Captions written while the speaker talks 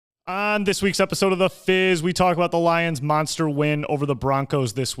On this week's episode of The Fizz, we talk about the Lions' monster win over the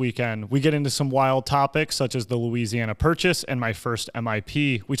Broncos this weekend. We get into some wild topics such as the Louisiana Purchase and my first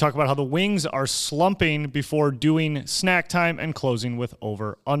MIP. We talk about how the Wings are slumping before doing snack time and closing with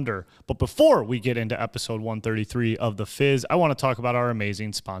over-under. But before we get into episode 133 of The Fizz, I want to talk about our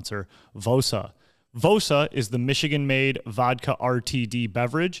amazing sponsor, Vosa. Vosa is the Michigan-made vodka RTD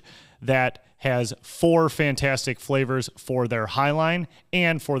beverage that has 4 fantastic flavors for their Highline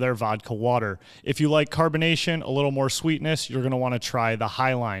and for their vodka water. If you like carbonation, a little more sweetness, you're going to want to try the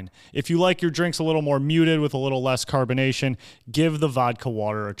Highline. If you like your drinks a little more muted with a little less carbonation, give the vodka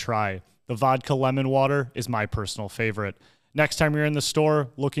water a try. The vodka lemon water is my personal favorite. Next time you're in the store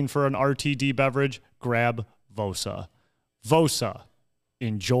looking for an RTD beverage, grab Vosa. Vosa.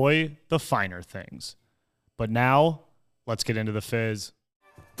 Enjoy the finer things. But now, let's get into the Fizz.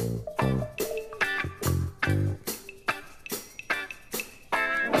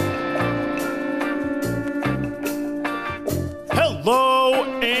 Hello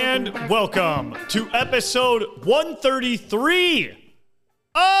and welcome to episode 133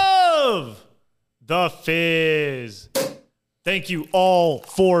 of The Fizz. Thank you all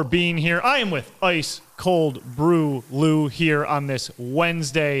for being here. I am with Ice Cold Brew Lou here on this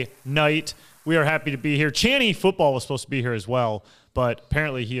Wednesday night. We are happy to be here. Channy Football was supposed to be here as well, but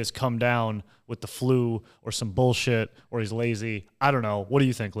apparently he has come down with the flu or some bullshit or he's lazy. I don't know. What do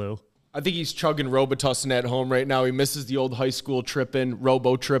you think, Lou? I think he's chugging Robitussin at home right now. He misses the old high school tripping,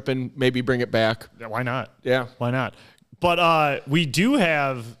 robo-tripping. Maybe bring it back. Yeah, why not? Yeah. Why not? But we do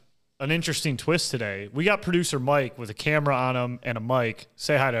have an interesting twist today. We got producer Mike with a camera on him and a mic.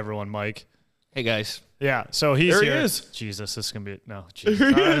 Say hi to everyone, Mike. Hey, guys. Yeah, so he's there here. He is. Jesus, this is going to be... No, there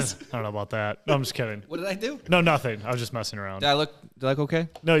Jesus. he is. I don't know about that. No, I'm just kidding. What did I do? No, nothing. I was just messing around. Did I look okay?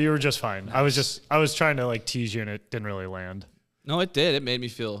 No, you were just fine. Nice. I was trying to like tease you and it didn't really land. No, it did. It made me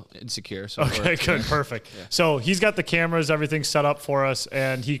feel insecure. So okay, good. Perfect. Yeah. So he's got the cameras, everything set up for us,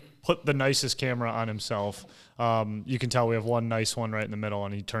 and he put the nicest camera on himself. You can tell we have one nice one right in the middle,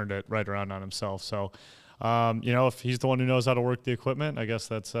 and he turned it right around on himself. So, if he's the one who knows how to work the equipment, I guess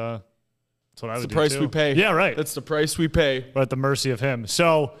that's what I would do. That's the price we pay. Yeah, right. That's the price we pay. We're at the mercy of him.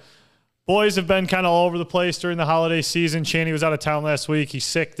 So, boys have been kind of all over the place during the holiday season. Channy was out of town last week. He's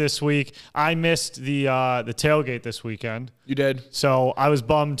sick this week. I missed the tailgate this weekend. You did. So I was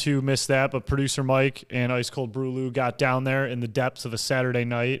bummed to miss that, but producer Mike and Ice Cold Brew Lou got down there in the depths of a Saturday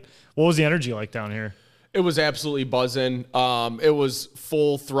night. What was the energy like down here? It was absolutely buzzing. It was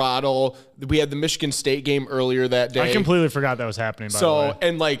full throttle. We had the Michigan State game earlier that day. I completely forgot that was happening, by the way.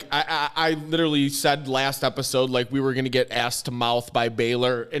 And like I literally said last episode, like we were going to get ass to mouth by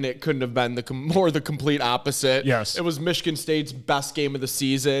Baylor, and it couldn't have been the complete opposite. Yes. It was Michigan State's best game of the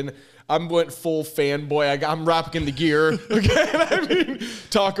season. I went full fanboy. I'm rocking the gear. Okay, I mean,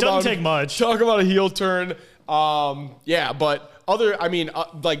 Doesn't take much. Talk about a heel turn. But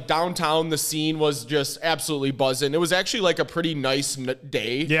like downtown, the scene was just absolutely buzzing. It was actually like a pretty nice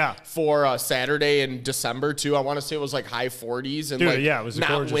day for Saturday in December too. I want to say it was like high 40s and it was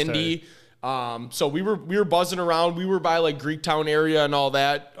not windy. Day. So we were buzzing around. We were by like Greektown area and all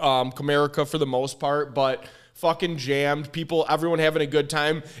that, Comerica for the most part, but fucking jammed. Everyone having a good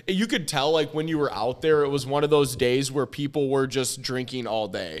time. You could tell like when you were out there, it was one of those days where people were just drinking all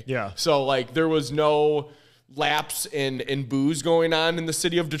day. Yeah. So like there was no laps in booze going on in the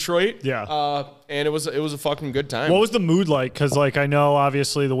city of Detroit. Yeah. And it was a fucking good time. What was the mood like? Because like I know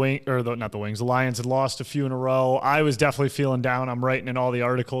obviously the Lions had lost a few in a row. I was definitely feeling down. I'm writing in all the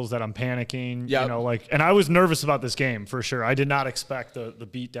articles that I'm panicking. Yep. And I was nervous about this game for sure. I did not expect the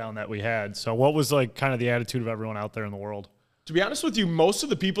beat down that we had. So what was like kind of the attitude of everyone out there in the world? To be honest with you, most of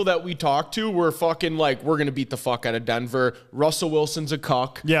the people that we talked to were fucking like, we're going to beat the fuck out of Denver. Russell Wilson's a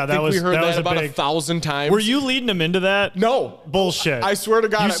cuck. Yeah, we heard that about 1,000 times. Were you leading him into that? No. Bullshit. I swear to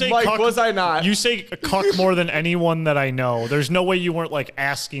God, Mike, cuck, was I not? You say a cuck more than anyone that I know. There's no way you weren't like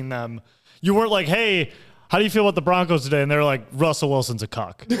asking them. You weren't like, hey, how do you feel about the Broncos today? And they're like, Russell Wilson's a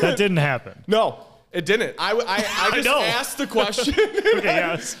cuck. That didn't happen. No. It didn't. I just asked the question. Okay,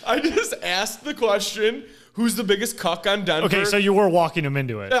 yes. I just asked the question, who's the biggest cuck on Denver? Okay, so you were walking him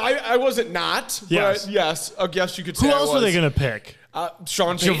into it. I wasn't not. Yes. But yes, I guess you could say Who else were they going to pick?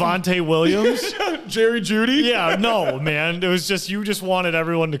 Sean Payton. Javonte Williams? Jerry Jeudy? Yeah, no, man. It was just, you just wanted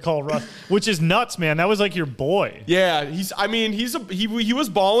everyone to call Russ, which is nuts, man. That was like your boy. Yeah, he was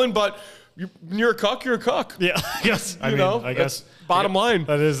balling, but when you're a cuck, you're a cuck. Yeah, I guess. I guess. Bottom line.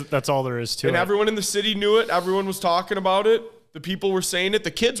 That's all there is to it. And everyone in the city knew it. Everyone was talking about it. The people were saying it.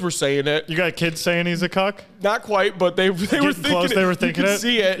 The kids were saying it. You got kids saying he's a cuck? Not quite, but they were thinking close, it. They were thinking you it. could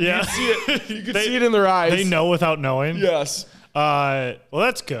see it. Yeah. You could see it in their eyes. They know without knowing. Yes. Well,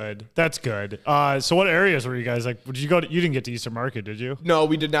 that's good. That's good. So what areas were you guys like? Did you go to? You didn't get to Eastern Market, did you? No,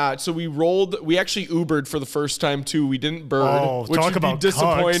 we did not. So we actually Ubered for the first time too. We didn't bird. Oh, which talk you'd about be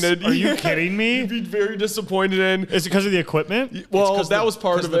disappointed. cucks. Are you kidding me? You'd be very disappointed in. Is it because of the equipment? Well, that was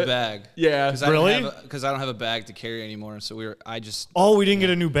part of the it. bag. Yeah. Really? Because I don't have a bag to carry anymore. So Oh, we didn't get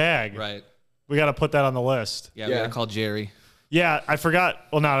a new bag. Right. We got to put that on the list. Yeah, we got to call Jerry. Yeah, I forgot.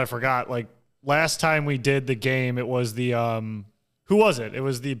 Well, not I forgot. Like last time we did the game, it was the who was it? It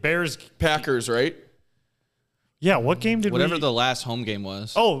was the Bears Packers, right? Yeah, what game did Whatever the last home game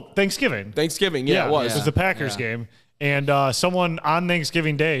was. Oh, Thanksgiving. Thanksgiving, yeah, it was. It was the Packers game. And someone on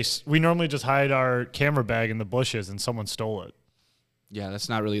Thanksgiving Day, we normally just hide our camera bag in the bushes, and someone stole it. Yeah, that's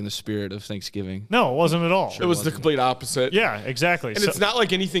not really in the spirit of Thanksgiving. No, it wasn't at all. It was the complete opposite. Yeah, exactly. And it's not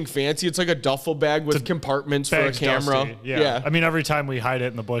like anything fancy. It's like a duffel bag with compartments for a camera. Dusty. Yeah. I mean, every time we hide it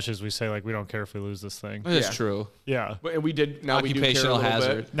in the bushes, we say, like, we don't care if we lose this thing. That's true. Yeah. And we did. Now Occupational we do care a little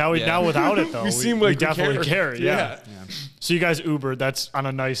hazard. bit. Now without it, though, we seem like we definitely care. Yeah. Yeah. So you guys Ubered. That's on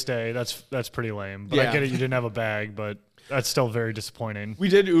a nice day. That's pretty lame. But I Yeah. get it. You didn't have a bag, but that's still very disappointing. We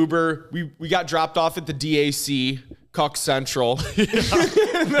did Uber. We got dropped off at the DAC, Cuck Central.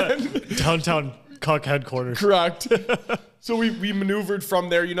 Downtown Cuck headquarters. Correct. So we maneuvered from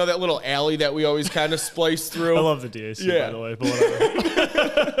there. You know that little alley that we always kind of splice through? I love the DAC, by the way, but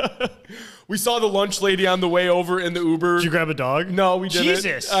whatever. We saw the lunch lady on the way over in the Uber. Did you grab a dog? No, we didn't.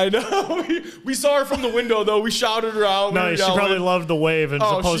 Jesus. I know. We saw her from the window, though. We shouted her out. No, she probably loved the wave as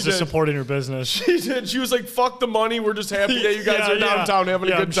opposed she to did. supporting her business. She did. She was like, fuck the money. We're just happy that you guys are downtown having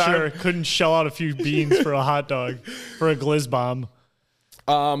a good time. Sure. Couldn't shell out a few beans for a hot dog, for a glizz bomb.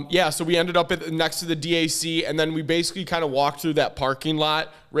 So we ended up next to the DAC, and then we basically kind of walked through that parking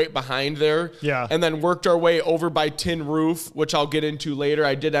lot right behind there. Yeah. And then worked our way over by Tin Roof, which I'll get into later.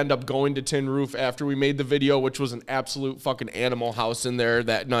 I did end up going to Tin Roof after we made the video, which was an absolute fucking animal house in there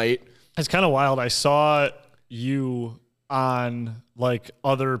that night. It's kind of wild. I saw you on like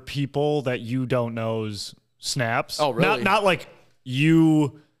other people that you don't know's snaps. Oh, really? Not like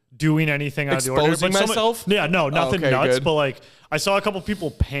you doing anything out of the ordinary. Exposing myself? Yeah, no, nothing okay, nuts. good. But like, I saw a couple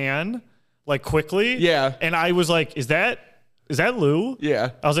people pan like quickly. Yeah. And I was like, is that Lou?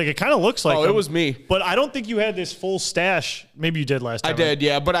 Yeah. I was like, it kind of looks like Oh, it him. was me. But I don't think you had this full stash. Maybe you did last time. I did,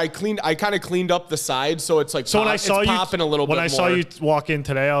 yeah. But I kind of cleaned up the side, so it's like So when I saw you popping a little bit when more. I saw you walk in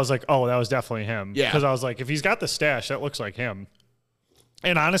today, I was like, oh, that was definitely him. Yeah. Because I was like, if he's got the stash, that looks like him.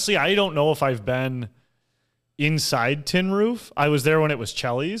 And honestly, I don't know if I've been inside Tin Roof. I was there when it was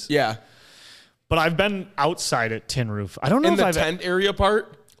Chelly's. Yeah. But I've been outside at Tin Roof. I don't know In if the I've tent area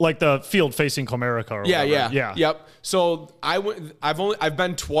part? like the field facing Comerica or whatever. Yeah. Yep. So I've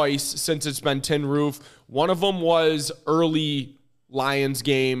been twice since it's been Tin Roof. One of them was early Lions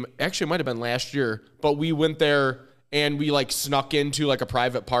game. Actually, it might have been last year, but we went there and we like snuck into like a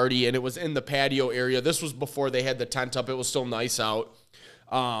private party, and it was in the patio area. This was before they had the tent up. It was still nice out.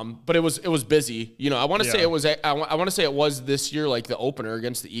 But it was busy. You know, I want to say it was. I want to say it was this year, like the opener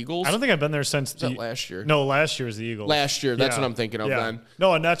against the Eagles. I don't think I've been there since last year. No, last year was the Eagles. Last year, that's Yeah. what I'm thinking of then.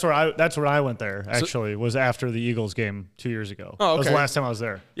 No, and that's where I went there actually, was after the Eagles game 2 years ago. Oh, That was the okay. last time I was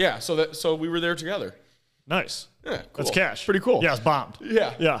there. Yeah, so we were there together. Nice. Yeah, cool. That's cash. Pretty cool. Yeah, it's bombed.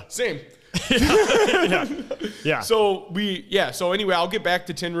 Yeah. Yeah. Same. Yeah. So anyway, I'll get back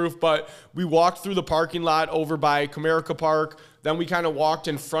to Tin Roof, but we walked through the parking lot over by Comerica Park. Then we kind of walked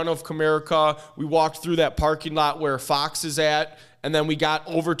in front of Comerica. We walked through that parking lot where Fox is at. And then we got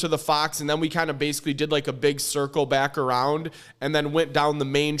over to the Fox, and then we kind of basically did like a big circle back around and then went down the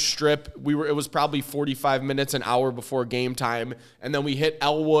main strip. It was probably 45 minutes, an hour before game time. And then we hit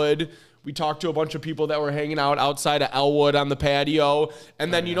Elwood. We talked to a bunch of people that were hanging out outside of Elwood on the patio.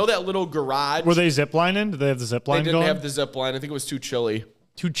 And then, you know that little garage? Were they ziplining? Did they have the zip line They didn't going? have the zip line. I think it was too chilly.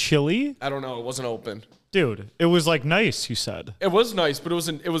 Too chilly? I don't know. It wasn't open. Dude, it was like nice, you said. It was nice, but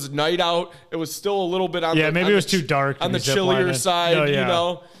it was night out. It was still a little bit on Yeah, the, maybe on it was the too dark to on be the chillier ziplining. side, No, yeah. you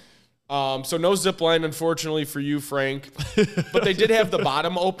know. So no zip line, unfortunately for you, Frank. But they did have the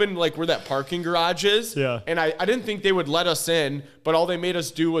bottom open, like where that parking garage is. Yeah. And I didn't think they would let us in, but all they made us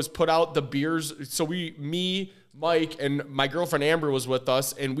do was put out the beers. So me, Mike, and my girlfriend Amber was with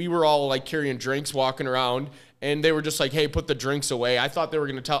us, and we were all like carrying drinks, walking around. And they were just like, "Hey, put the drinks away." I thought they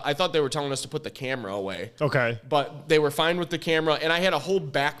were telling us to put the camera away. Okay. But they were fine with the camera, and I had a whole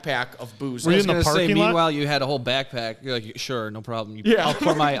backpack of booze. Were you I was in the gonna say, parking lot? meanwhile, you had a whole backpack. You're like, sure, no problem. Yeah, I'll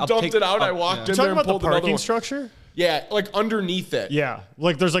dumped take it out. I walked in Talking there and about the pulled another parking one. structure? Yeah, like underneath it. Yeah,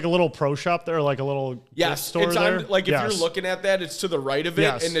 like there's like a little pro shop there, like a little Yes, store it's there. on. Like if you're looking at that, it's to the right of it,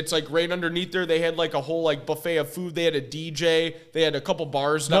 Yes. and it's like right underneath there. They had like a whole like buffet of food. They had a DJ. They had a couple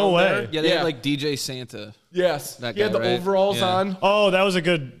bars down there. Yeah, they had like DJ Santa. Yes, That he had guy, the right? overalls Yeah. on. Oh, that was a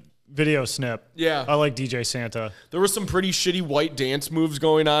good video snip. Yeah. I like DJ Santa. There was some pretty shitty white dance moves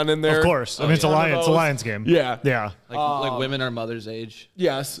going on in there. Of course. I mean, it's a One of Lions. It's a those. Lions game. Yeah. Yeah. Like women our mother's age.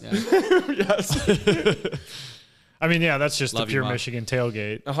 Yes. Yes. I mean, yeah, that's just Love the you, pure Mom. Michigan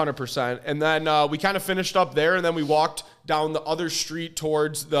tailgate. 100%. And then we kind of finished up there, and then we walked down the other street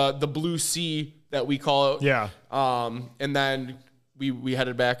towards the Blue Sea that we call it. Yeah. And then we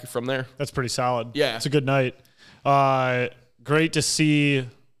headed back from there. That's pretty solid. Yeah. It's a good night. Great to see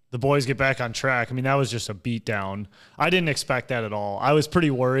the boys get back on track. I mean, that was just a beatdown. I didn't expect that at all. I was pretty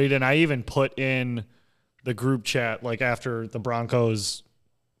worried, and I even put in the group chat, like, after the Broncos,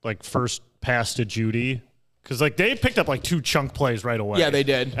 like, first pass to Judy. Because, like, they picked up, like, 2 chunk plays right away. Yeah, they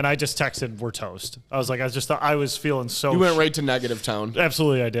did. And I just texted, we're toast. I was like, I was feeling so. You went right to negative town.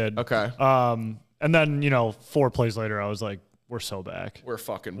 Absolutely, I did. Okay. And then, 4 plays later, I was like, we're so back. We're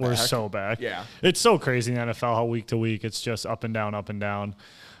fucking back. We're so back. Yeah. It's so crazy in the NFL how week to week it's just up and down, up and down.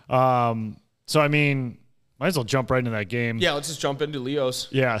 So, I mean, might as well jump right into that game. Yeah, let's just jump into Leo's.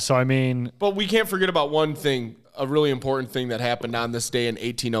 Yeah, so, I mean. But we can't forget about one thing, a really important thing that happened on this day in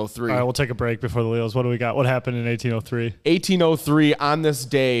 1803. All right, we'll take a break before the Leos. What do we got? What happened in 1803? 1803, on this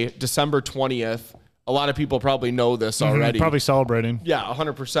day, December 20th, a lot of people probably know this already. Probably celebrating. Yeah,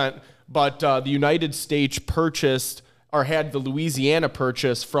 100%. But the United States purchased or had the Louisiana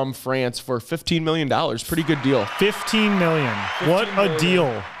purchase from France for $15 million. Pretty good deal. $15 million. What a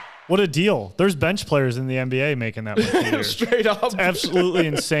deal. What a deal. There's bench players in the NBA making that much a year. Straight up. It's absolutely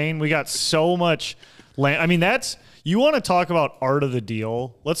insane. We got so much land. I mean, you want to talk about art of the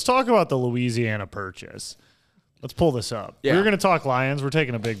deal. Let's talk about the Louisiana purchase. Let's pull this up. Yeah. We're going to talk Lions. We're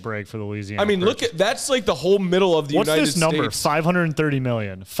taking a big break for the Louisiana. I mean, purchase. look at that's like the whole middle of the What's United this States. number? 530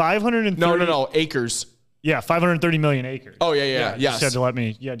 million. 530. No, acres. Yeah, 530 million acres. Oh, yeah. You Yes. just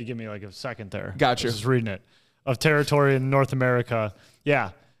you had to give me like a second there. Gotcha. I was just reading it. Of territory in North America.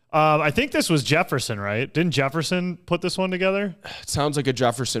 Yeah. I think this was Jefferson, right? Didn't Jefferson put this one together? It sounds like a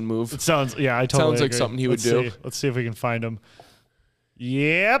Jefferson move. It sounds, yeah, I totally Sounds like agree. something he would do. Let's see if we can find him.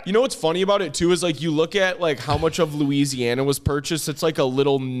 Yep. You know what's funny about it too is like you look at like how much of Louisiana was purchased. It's like a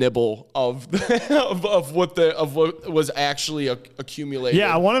little nibble of of what was actually accumulated.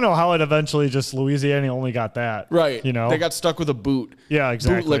 Yeah, I want to know how it eventually just Louisiana only got that. Right. You know? They got stuck with a boot. Yeah,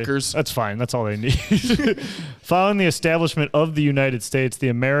 exactly. Bootlickers. That's fine. That's all they need. Following the establishment of the United States, the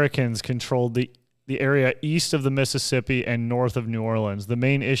Americans controlled the area east of the Mississippi and north of New Orleans. The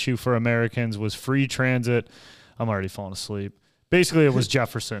main issue for Americans was free transit. I'm already falling asleep. Basically, it was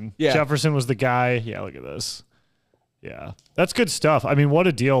Jefferson. Yeah. Jefferson was the guy. Yeah, look at this. Yeah. That's good stuff. I mean, what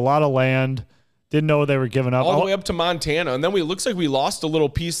a deal. A lot of land. Didn't know they were giving up. All the way up to Montana. And then it looks like we lost a little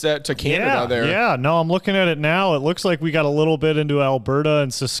piece to Canada there. Yeah, no, I'm looking at it now. It looks like we got a little bit into Alberta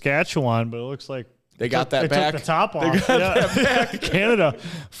and Saskatchewan, but it looks like They got that they back. took the top off. They got that back. Canada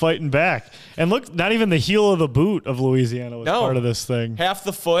fighting back. And look, not even the heel of the boot of Louisiana was part of this thing. Half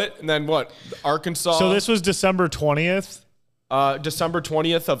the foot, and then what? Arkansas. So this was December 20th. December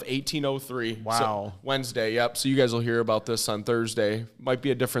 20th of 1803. Wow. So Wednesday, yep. So you guys will hear about this on Thursday. Might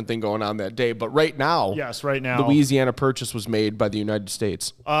be a different thing going on that day. But right now, Yes, right now. Louisiana Purchase was made by the United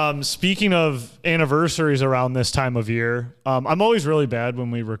States. Speaking of anniversaries around this time of year, I'm always really bad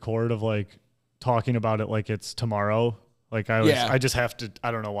when we record of like talking about it like it's tomorrow. Like I just have to,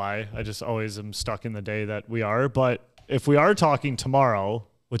 I don't know why. I just always am stuck in the day that we are. But if we are talking tomorrow,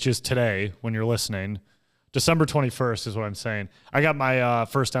 which is today when you're listening, December 21st is what I'm saying. I got my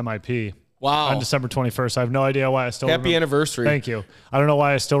first MIP. Wow. On December 21st. I have no idea why I still Happy anniversary. Thank you. I don't know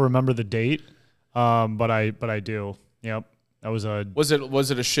why I still remember the date, but I do. Yep. That was a. Was it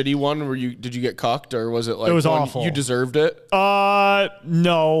a shitty one? Did you get cucked, or was it like It was one awful. you deserved it?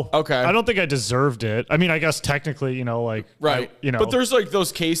 No. Okay. I don't think I deserved it. I mean, I guess technically, like Right. But there's like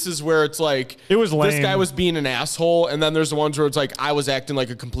those cases where it's like It was this lame. guy was being an asshole, and then there's the ones where it's like I was acting like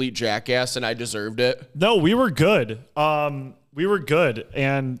a complete jackass and I deserved it. No, we were good. We were good,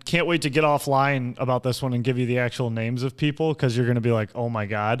 and can't wait to get offline about this one and give you the actual names of people because you're gonna be like, oh my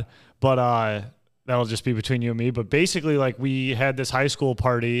god. But that'll just be between you and me. But basically, like, we had this high school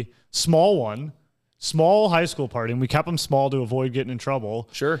party, small high school party, and we kept them small to avoid getting in trouble.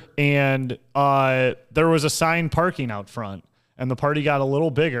 Sure. And there was assigned parking out front, and the party got a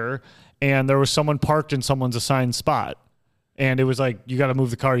little bigger, and there was someone parked in someone's assigned spot. And it was like, you got to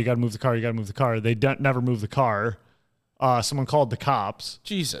move the car, you got to move the car, you got to move the car. They never moved the car. Someone called the cops.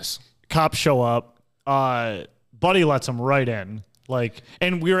 Jesus. Cops show up. Buddy lets him right in. Like,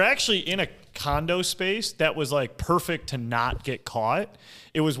 and we were actually in a condo space that was like perfect to not get caught.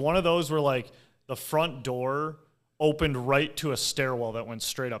 It was one of those where like the front door opened right to a stairwell that went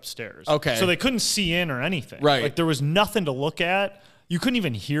straight upstairs. Okay. So they couldn't see in or anything. Right. Like there was nothing to look at. You couldn't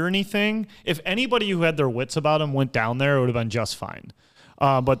even hear anything. If anybody who had their wits about them went down there, it would have been just fine.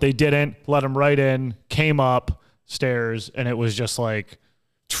 But they didn't. Let him right in, came up stairs, and it was just like,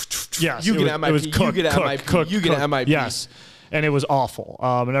 yes. You get MIP. It was cook, you get MIP. You get MIP. Yes. And it was awful.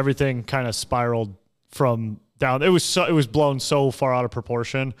 And everything kind of spiraled from down. It was blown so far out of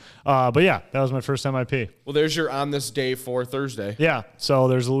proportion. But yeah, that was my first MIP. Well, there's your on this day for Thursday. Yeah. So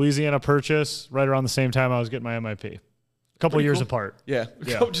there's a Louisiana Purchase right around the same time I was getting my MIP. A couple years cool. apart. Yeah.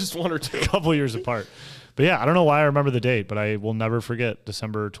 Just one or two. A couple years apart. But yeah, I don't know why I remember the date, but I will never forget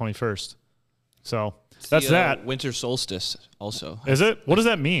December 21st. So that's that. Winter solstice also. Is it? What does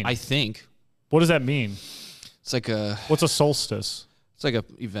that mean? I think. What does that mean? It's like a... What's a solstice? It's like a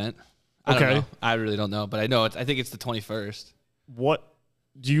event. I don't know. I really don't know, but I know I think it's the 21st. What?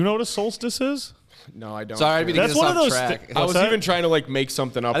 Do you know what a solstice is? No, I don't. Sorry, to that's get one us of off those. track. I was even trying to like make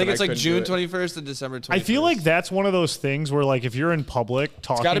something up. I think it's like June couldn't 21st and December 21st. I feel like that's one of those things where, like, if you're in public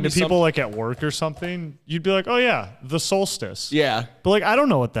talking to people, like at work or something, you'd be like, "Oh yeah, the solstice." Yeah, but like, I don't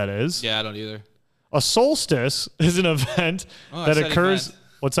know what that is. Yeah, I don't either. A solstice is an event that occurs. Event.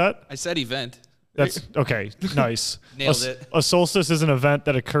 What's that? I said event. That's okay. Nice. Nailed it. A solstice is an event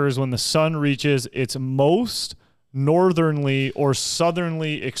that occurs when the sun reaches its most northernly or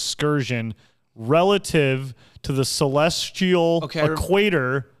southerly excursion relative to the celestial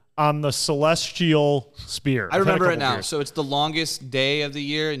equator on the celestial sphere. I remember it now. So it's the longest day of the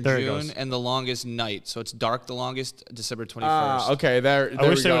year in June and the longest night. So it's dark the longest, December 21st. Okay. There I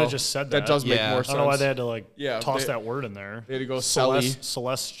wish we they go. would have just said that. That does make more sense. I don't know why they had to toss that word in there. They had to go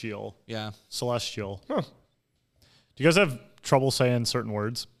celestial. Yeah. Celestial. Huh. Do you guys have trouble saying certain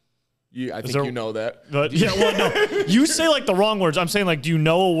words? I think you know that. But, yeah, well, no. You say, like, the wrong words. I'm saying, like, do you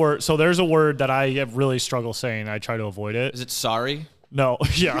know a word? So there's a word that I have really struggle saying. I try to avoid it. Is it sorry? No.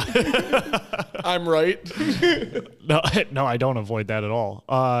 Yeah. I'm right. No, I don't avoid that at all.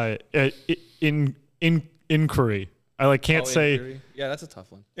 Inquiry. I, can't say. Inquiry. Yeah, that's a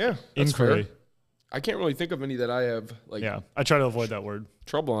tough one. Yeah. Inquiry. Fair. I can't really think of any that I have, Yeah, I try to avoid that word.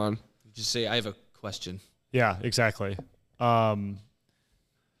 Trouble on. Just say, I have a question. Yeah, exactly.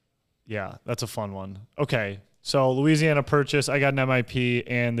 Yeah, that's a fun one. Okay, so Louisiana Purchase, I got an MIP,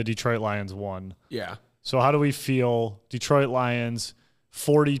 and the Detroit Lions won. Yeah. So how do we feel? Detroit Lions,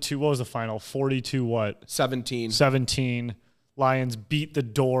 42. What was the final? 42 what? 17. 17. Lions beat the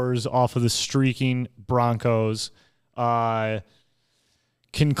doors off of the streaking Broncos. Can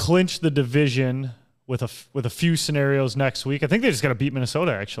clinch the division with a few scenarios next week. I think they just got to beat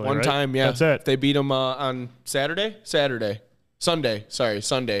Minnesota, actually. One right? time, yeah. That's it. They beat them on Sunday.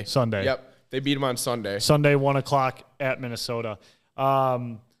 Yep. They beat them on Sunday. Sunday, 1 o'clock at Minnesota.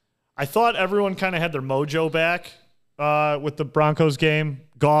 I thought everyone kind of had their mojo back with the Broncos game.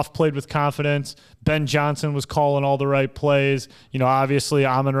 Goff played with confidence. Ben Johnson was calling all the right plays. Obviously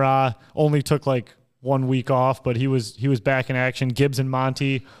Amon-Ra only took like 1 week off, but he was back in action. Gibbs and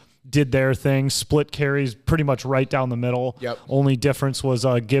Monty did their thing, split carries pretty much right down the middle. Yep. Only difference was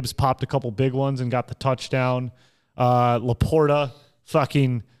Gibbs popped a couple big ones and got the touchdown. Laporta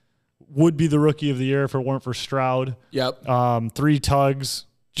fucking would be the rookie of the year if it weren't for Stroud. Yep. 3 tugs.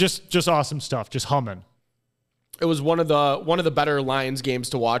 Just awesome stuff. Just humming. It was one of the better Lions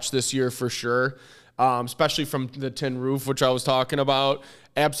games to watch this year for sure, especially from the tin roof, which I was talking about.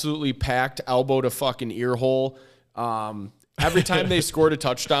 Absolutely packed, elbow to fucking ear hole. Every time they scored a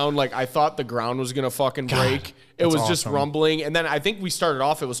touchdown, I thought the ground was gonna fucking break. It was just rumbling, and then I think we started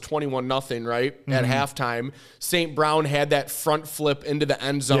off. It was 21-0, right, at halftime. St. Brown had that front flip into the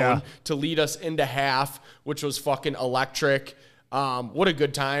end zone to lead us into half, which was fucking electric. What a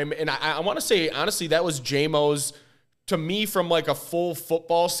good time. And I want to say, honestly, that was J-Mo's, to me, from a full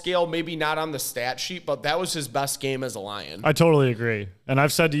football scale, maybe not on the stat sheet, but that was his best game as a Lion. I totally agree. And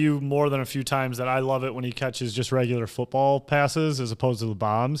I've said to you more than a few times that I love it when he catches just regular football passes as opposed to the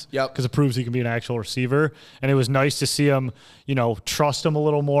bombs. Yep. Because it proves he can be an actual receiver. And it was nice to see him, trust him a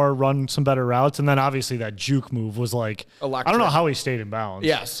little more, run some better routes. And then obviously that juke move was electric. I don't know how he stayed in bounds.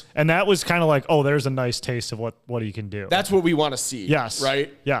 Yes. And that was kind of there's a nice taste of what he can do. That's what we want to see. Yes.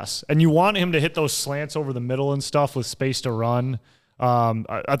 Right? Yes. And you want him to hit those slants over the middle and stuff with space to run.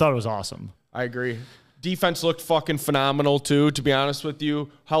 I thought it was awesome. I agree. Defense looked fucking phenomenal, too, to be honest with you.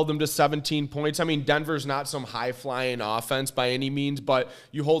 Held them to 17 points. I mean, Denver's not some high-flying offense by any means, but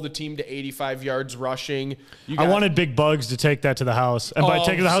you hold the team to 85 yards rushing. I wanted Big Bugs to take that to the house. And by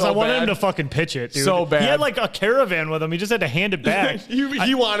taking to the house, I wanted him to fucking pitch it, dude. So bad. He had like a caravan with him. He just had to hand it back.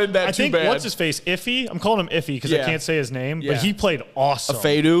 he wanted that too bad. I think, what's his face? Iffy? I'm calling him Iffy because I can't say his name, but he played awesome.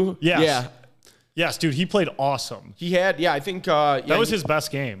 Afedu? Yes. Yeah. Yes, dude, he played awesome. He had, I think... that was his best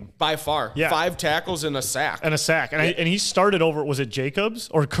game. By far. Yeah. 5 tackles and a sack. And he started over, was it Jacobs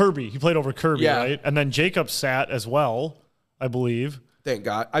or Kirby? He played over Kirby, right? And then Jacobs sat as well, I believe. Thank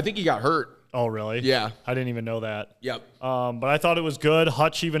God. I think he got hurt. Oh, really? Yeah. I didn't even know that. Yep. But I thought it was good.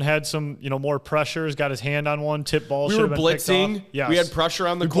 Hutch even had some, more pressures, got his hand on one, tip ball. We were blitzing. Yes. We had pressure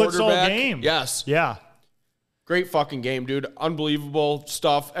on the quarterback. quarterback. Blitzed all game. Yes. Yeah. Great fucking game, dude. Unbelievable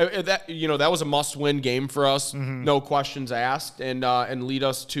stuff. That was a must-win game for us. Mm-hmm. No questions asked, and lead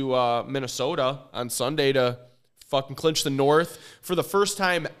us to Minnesota on Sunday to fucking clinch the North for the first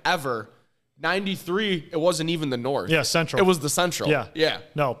time ever. 93, it wasn't even the North. Yeah, Central. It was the Central. Yeah.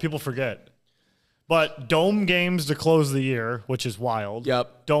 No, people forget. But dome games to close the year, which is wild.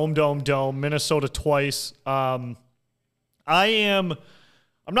 Yep. Dome. Minnesota twice. I'm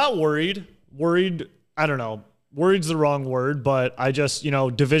not worried. I don't know. Worried's the wrong word, but I just,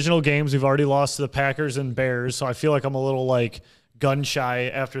 divisional games, we've already lost to the Packers and Bears, so I feel like I'm a little, gun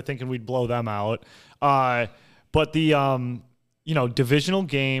shy after thinking we'd blow them out. But the, divisional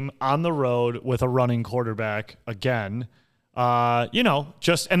game on the road with a running quarterback again, and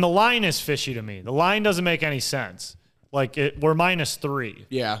the line is fishy to me. The line doesn't make any sense. We're -3.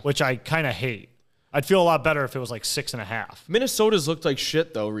 Yeah. Which I kind of hate. I'd feel a lot better if it was 6.5. Minnesota's looked like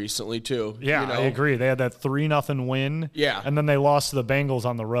shit, though, recently, too. Yeah, I agree. They had that 3-0 win. Yeah. And then they lost to the Bengals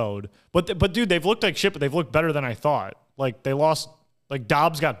on the road. But dude, they've looked like shit, but they've looked better than I thought. They lost,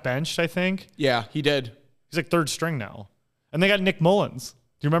 Dobbs got benched, I think. Yeah, he did. He's third string now. And they got Nick Mullins.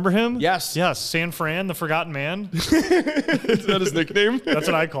 Do you remember him? Yes. Yes, San Fran, the forgotten man. Is that his nickname? That's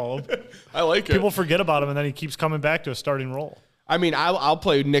what I call him. I like it. People forget about him, and then he keeps coming back to a starting role. I mean, I'll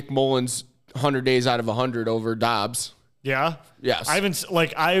play Nick Mullins 100 days out of 100 over Dobbs. Yeah? Yes. I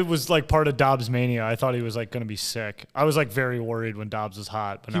was part of Dobbs mania. I thought he was going to be sick. I was very worried when Dobbs was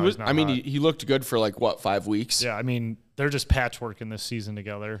hot, but now he's not hot. He looked good for 5 weeks. Yeah, they're just patchworking this season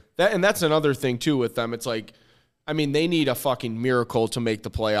together. That's another thing too with them. It's they need a fucking miracle to make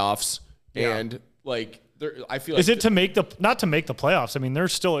the playoffs. Yeah. And I feel is it not to make the playoffs? They're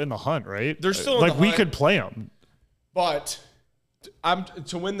still in the hunt, right? They're still in the hunt. We could play them. But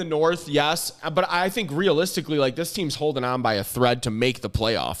to win the North, yes. But I think realistically, this team's holding on by a thread to make the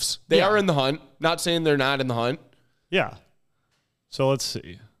playoffs. They are in the hunt. Not saying they're not in the hunt. Yeah. So let's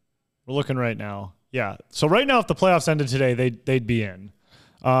see. We're looking right now. Yeah. So right now, if the playoffs ended today, they'd be in.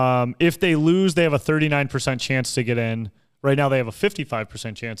 If they lose, they have a 39% chance to get in. Right now, they have a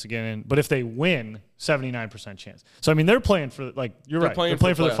 55% chance to get in. But if they win, 79% chance. So, they're playing for, you're right. They're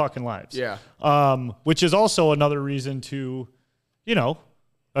playing for their fucking lives. Yeah. Which is also another reason to,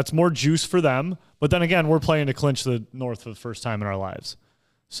 that's more juice for them. But then again, we're playing to clinch the North for the first time in our lives.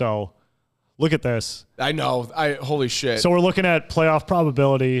 So, look at this. I know. Holy shit. So, we're looking at playoff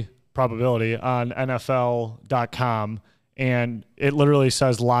probability on NFL.com. And it literally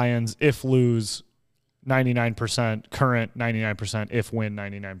says Lions if lose 99%, current 99%, if win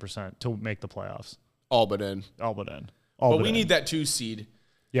 99% to make the playoffs. All but in. But we need that 2 seed.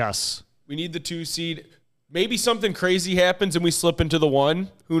 Yes. We need the 2 seed. Maybe something crazy happens and we slip into the 1.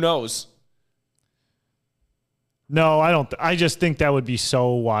 Who knows? No, I don't. I just think that would be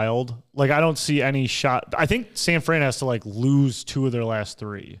so wild. I don't see any shot. I think San Fran has to lose 2 of their last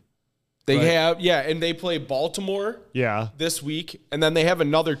 3. They have, and they play Baltimore this week, and then they have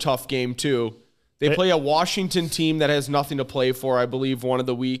another tough game, too. They play a Washington team that has nothing to play for, I believe, one of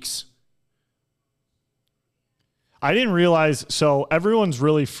the weeks. I didn't realize, so everyone's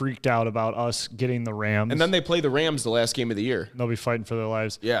really freaked out about us getting the Rams. And then they play the Rams the last game of the year. They'll be fighting for their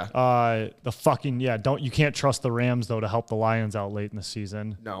lives. Yeah. You can't trust the Rams, though, to help the Lions out late in the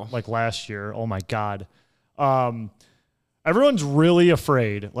season. No. Like last year. Oh, my God. Everyone's really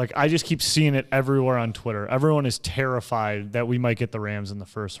afraid. I just keep seeing it everywhere on Twitter. Everyone is terrified that we might get the Rams in the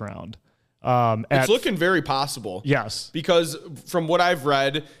first round. It's looking very possible. Yes. Because from what I've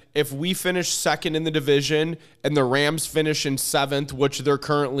read, if we finish second in the division and the Rams finish in 7th, which they're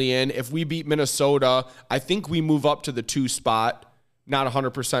currently in, if we beat Minnesota, I think we move up to the 2 spot. Not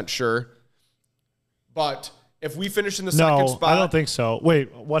 100% sure. But if we finish in the second spot. I don't think so.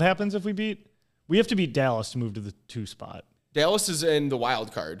 Wait, what happens if we beat? We have to beat Dallas to move to the 2 spot. Dallas is in the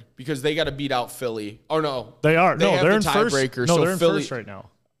wild card because they got to beat out Philly. Oh, no. They are. They're in tiebreaker. First. No, they're in first right now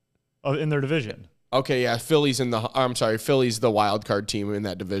in their division. Okay, yeah. Philly's the wild card team in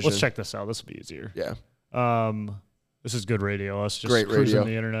that division. Let's check this out. This will be easier. Yeah. This is good radio. Us just Great cruising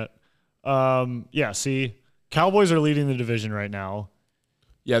radio. the internet. Yeah, see, Cowboys are leading the division right now.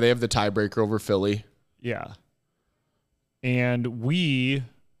 Yeah, they have the tiebreaker over Philly. Yeah. And we're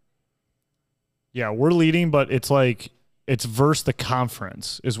leading, but it's like it's versus the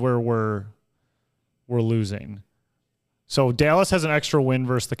conference is where we're losing. So Dallas has an extra win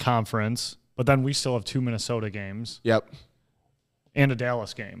versus the conference, but then we still have 2 Minnesota games. Yep. And a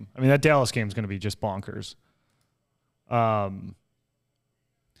Dallas game. I mean, that Dallas game is going to be just bonkers. Yeah,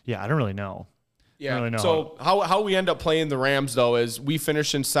 I don't really know. Yeah. Really know. So how we end up playing the Rams, though, is we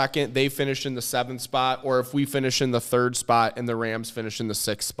finish in second, they finish in the 7th spot, or if we finish in the 3rd spot and the Rams finish in the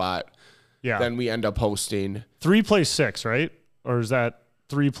 6th spot, then we end up hosting. 3 plays 6, right? Or is that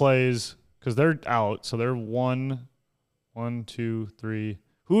 3 plays? Because they're out, so they're 1, 2, 3.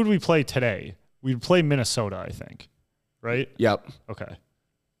 Who would we play today? We'd play Minnesota, I think, right? Yep. Okay.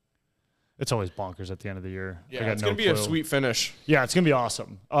 It's always bonkers at the end of the year. Yeah, it's going to be a sweet finish. Yeah, it's going to be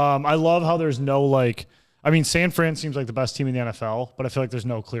awesome. I love how there's no, San Fran seems like the best team in the NFL, but I feel like there's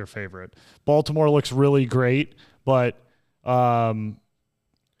no clear favorite. Baltimore looks really great, but that's going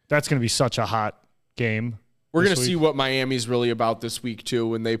to be such a hot game. We're going to see what Miami's really about this week, too,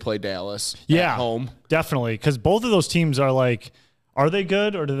 when they play Dallas at home. Definitely, because both of those teams are they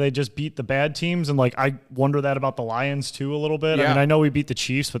good or do they just beat the bad teams? And I wonder that about the Lions too a little bit. Yeah. I mean, I know we beat the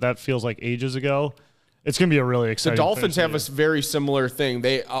Chiefs, but that feels like ages ago. It's going to be a really exciting. The Dolphins have a very similar thing.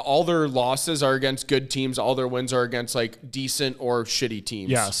 They all their losses are against good teams. All their wins are against decent or shitty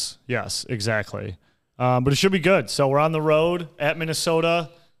teams. Yes, exactly. But it should be good. So we're on the road at Minnesota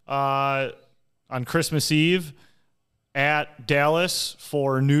on Christmas Eve, at Dallas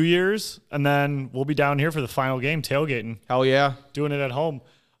for New Year's, and then we'll be down here for the final game, tailgating. Hell yeah. Doing it at home.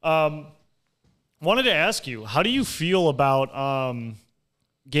 Wanted to ask you, how do you feel about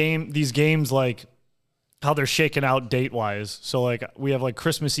these games, how they're shaken out date-wise? So, we have,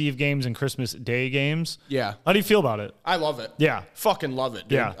 Christmas Eve games and Christmas Day games. Yeah. How do you feel about it? I love it. Yeah. Fucking love it,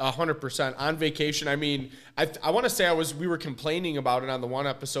 dude. Yeah. 100%. On vacation, I mean, I want to say we were complaining about it on the one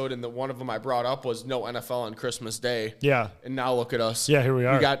episode, and the one of them I brought up was no NFL on Christmas Day. Yeah. And now look at us. Yeah, here we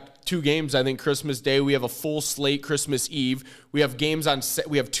are. We got 2 games, I think, Christmas Day. We have a full slate Christmas Eve. We have 2 games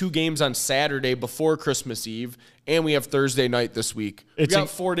on Saturday before Christmas Eve, and we have Thursday night this week. We got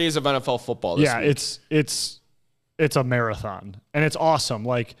 4 days of NFL football this week. It's a marathon, and it's awesome.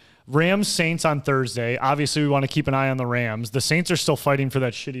 Rams Saints on Thursday. Obviously, we want to keep an eye on the Rams. The Saints are still fighting for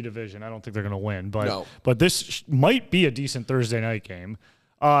that shitty division. I don't think they're going to win, but this might be a decent Thursday night game.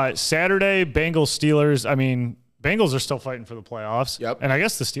 Saturday, Bengals Steelers. I mean, Bengals are still fighting for the playoffs. Yep. And I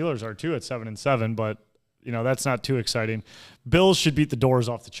guess the Steelers are too at 7-7, but that's not too exciting. Bills should beat the doors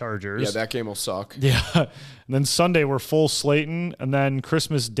off the Chargers. Yeah, that game will suck. Yeah. And then Sunday we're full slating, and then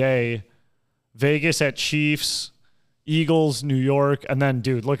Christmas Day, Vegas at Chiefs, Eagles, New York, and then,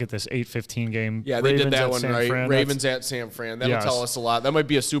 dude, look at this 8:15 game. Yeah, they did that one right. Fran. Ravens at San Fran. That'll tell us a lot. That might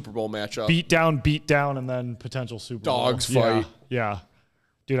be a Super Bowl matchup. Beat down, and then potential Super Bowl. Dogs fight. Yeah.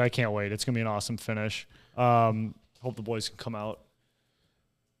 Dude, I can't wait. It's going to be an awesome finish. Hope the boys can come out,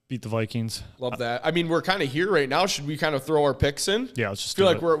 beat the Vikings. Love that. I mean, we're kind of here right now. Should we kind of throw our picks in? Yeah, let's just feel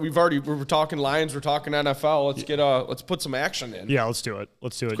like we're talking Lions, we're talking NFL. Let's put some action in. Yeah, let's do it.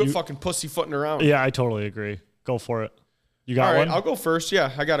 Quit fucking pussyfooting around. Yeah, I totally agree. Go for it. You got one? I'll go first.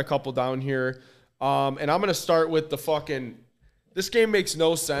 Yeah, I got a couple down here. And I'm going to start with this game makes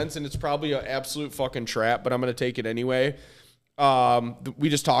no sense, and it's probably an absolute fucking trap, but I'm going to take it anyway. We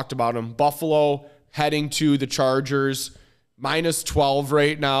just talked about them. Buffalo heading to the Chargers, -12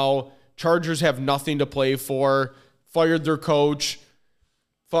 right now. Chargers have nothing to play for. Fired their coach.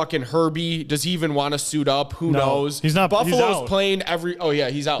 Fucking Herbie, does he even want to suit up? Who knows? He's not. Buffalo's playing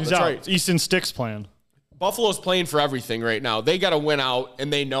he's out. That's right. Easton Stick's playing. Buffalo's playing for everything right now. They got to win out,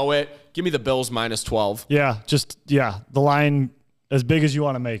 and they know it. Give me the Bills -12. Yeah, the line as big as you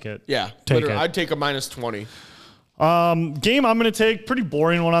want to make it. Yeah, take it. I'd take a -20. Game I'm going to take, pretty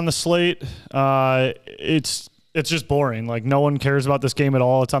boring one on the slate. It's just boring. No one cares about this game at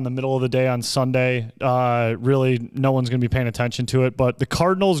all. It's on the middle of the day on Sunday. Really, no one's going to be paying attention to it. But the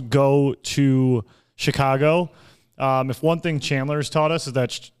Cardinals go to Chicago. If one thing Chandler's taught us is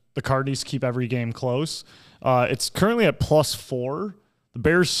that the Cardinals keep every game close. It's currently at +4. The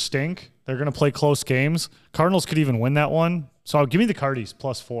Bears stink. They're going to play close games. Cardinals could even win that one. So give me the Cardinals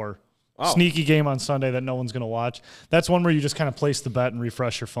 +4. Wow. Sneaky game on Sunday that no one's going to watch. That's one where you just kind of place the bet and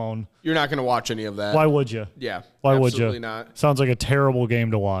refresh your phone. You're not going to watch any of that. Why would you? Yeah. Why would you? Absolutely not. Sounds like a terrible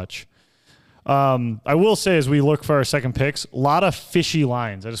game to watch. I will say, as we look for our second picks, a lot of fishy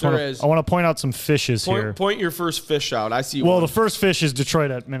lines. I want to point out some fishes here. Point your first fish out. I see. Well, one. the first fish is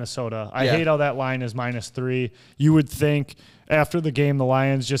Detroit at Minnesota. I hate how that line is -3. You would think after the game the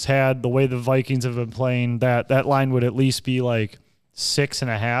Lions just had, the way the Vikings have been playing, that line would at least be like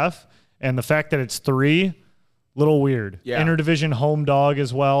 6.5. And the fact that it's 3, little weird. Yeah. Interdivision home dog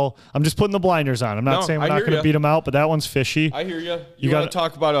as well. I'm just putting the blinders on. I'm not saying we're not going to beat them out, but that one's fishy. I hear you. You want to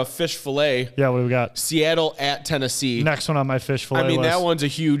talk about a fish fillet? Yeah, what do we got? Seattle at Tennessee. Next one on my fish fillet I mean, list. that one's a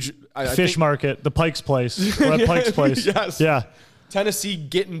huge fish market. The Pike's Place. We're at Pike's Place. Yes. Yeah. Tennessee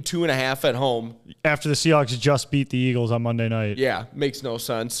getting 2.5 at home. After the Seahawks just beat the Eagles on Monday night. Yeah, makes no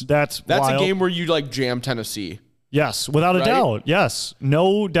sense. That's wild. A game where you like jam Tennessee. Yes, without a doubt. Yes.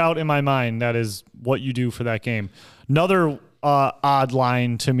 No doubt in my mind that is what you do for that game. Another odd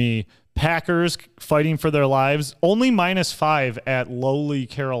line to me, Packers fighting for their lives, only -5 at lowly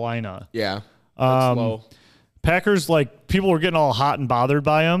Carolina. Yeah, that's low. Packers, like, people were getting all hot and bothered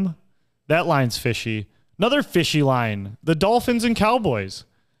by them. That line's fishy. Another fishy line, the Dolphins and Cowboys.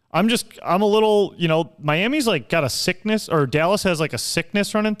 I'm a little, Miami's like got a sickness, or Dallas has like a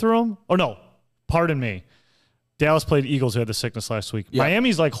sickness running through them. Oh, no, pardon me. Dallas played Eagles who had the sickness last week. Yeah.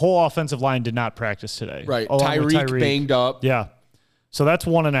 Miami's like whole offensive line did not practice today. Right. Tyreek banged up. Yeah. So that's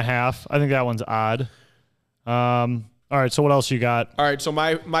 1.5. I think that one's odd. All right. So what else you got? All right. So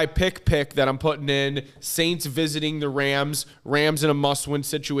my pick that I'm putting in, Saints visiting the Rams. Rams in a must-win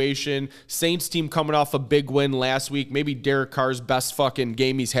situation. Saints team coming off a big win last week. Maybe Derek Carr's best fucking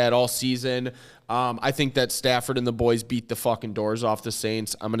game he's had all season. I think that Stafford and the boys beat the fucking doors off the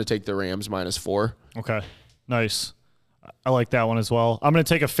Saints. I'm going to take the Rams -4. Okay. Nice. I like that one as well. I'm going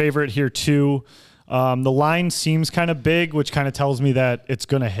to take a favorite here too. The line seems kind of big, which kind of tells me that it's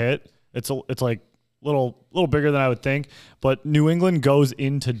going to hit. It's like little bigger than I would think. But New England goes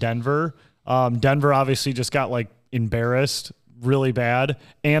into Denver. Denver obviously just got like embarrassed really bad.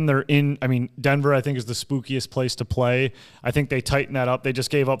 And Denver I think is the spookiest place to play. I think they tightened that up. They just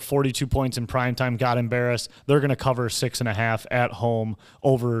gave up 42 points in primetime, got embarrassed. They're going to cover 6.5 at home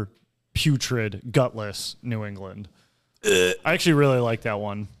over putrid, gutless New England. I actually really like that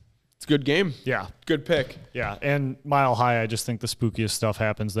one. It's a good game. Yeah. Good pick. Yeah. And Mile High, I just think the spookiest stuff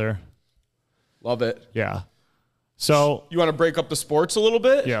happens there. Love it. Yeah. So you want to break up the sports a little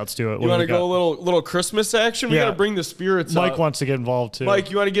bit? Yeah, let's do it. You want to go a little Christmas action? We got to bring the spirits Mike up. wants to get involved too.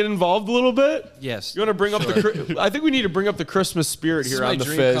 Mike, you want to get involved a little bit? Yes. You want to bring up I think we need to bring up the Christmas spirit here on the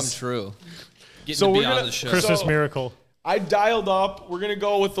Fizz. This is my dream come true. Getting to be on the show. Christmas miracle. I dialed up. We're gonna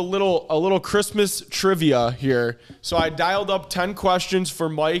go with a little Christmas trivia here. So I dialed up 10 questions for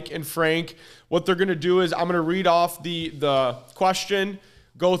Mike and Frank. What they're gonna do is I'm gonna read off the question,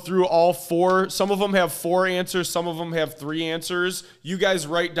 go through all 4. Some of them have 4 answers. Some of them have 3 answers. You guys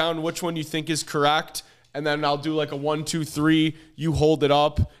write down which one you think is correct, and then I'll do like a 1, 2, 3. You hold it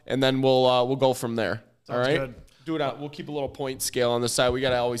up, and then we'll go from there. Sounds all right. Good. Do it out. We'll keep a little point scale on the side. We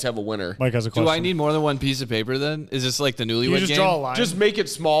gotta always have a winner. Mike has a question. Do I need more than one piece of paper then? Is this like the newlywed you just game? draw a line. Just make it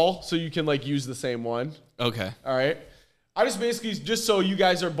small so you can like use the same one. Okay. All right. I just basically, just so you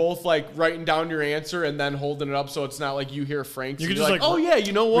guys are both like writing down your answer and then holding it up so it's not like you hear Frank's. You can just just oh yeah,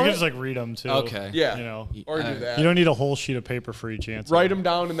 you know what? You can just like read them too. Okay. Yeah. Or do that. You don't need a whole sheet of paper for each answer. Write them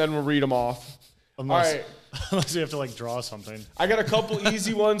down and then we'll read them off. Unless, all right. Unless you have to like draw something. I got a couple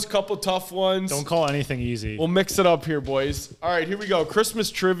easy ones, couple tough ones. Don't call anything easy. We'll mix it up here, boys. All right, here we go.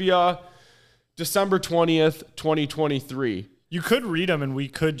 Christmas trivia, December 20th, 2023. You could read them and we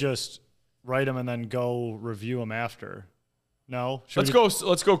could just write them and then go review them after. No? Let's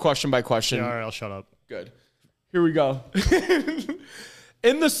go question by question. Yeah, all right, I'll shut up. Good. Here we go.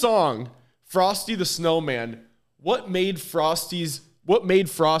 In the song Frosty the Snowman, what made Frosty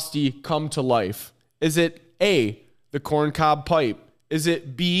come to life? Is it A, the corncob pipe? Is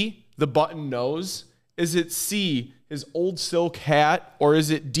it B, the button nose? Is it C, his old silk hat? Or is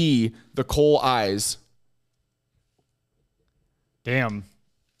it D, the coal eyes? Damn.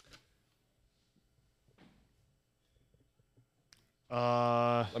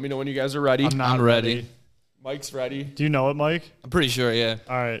 Let me know when you guys are ready. I'm ready. Mike's ready. Do you know it, Mike? I'm pretty sure, yeah.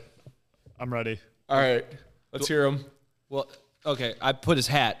 All right. I'm ready. All right. Let's hear him. Well, okay. I put his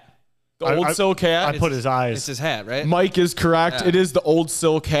hat. The old silk hat? I put his eyes. It's his hat, right? Mike is correct. Yeah. It is the old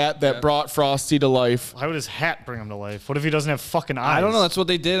silk hat that brought Frosty to life. Why would his hat bring him to life? What if he doesn't have fucking eyes? I don't know. That's what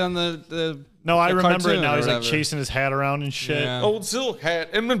they did on the No, I remember it cartoon now. or He's like whatever. chasing his hat around and shit. Yeah. Old silk hat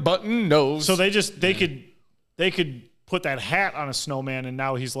and the button nose. So they could put that hat on a snowman, and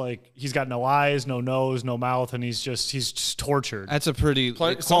now he's got no eyes, no nose, no mouth, and he's just tortured. That's a pretty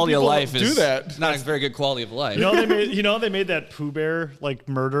quality of life. Do that? Not a very good quality of life. They made that Pooh Bear like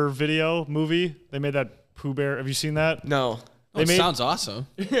murder movie. They made that Pooh Bear. Have you seen that? No. Sounds awesome.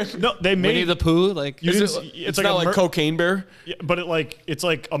 No, they made Winnie the Pooh. Like it's like not like Cocaine Bear. Yeah, but it's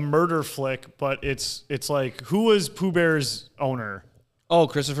like a murder flick. But it's like, who was Pooh Bear's owner? Oh,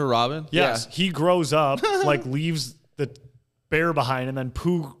 Christopher Robin. Yes, Yeah. he grows up, like leaves the bear behind, and then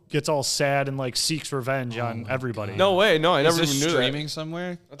Pooh gets all sad and like seeks revenge on everybody. No way. No, I never Is even this knew streaming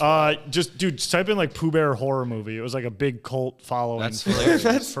somewhere? Just type in like Pooh Bear horror movie. It was like a big cult following. That's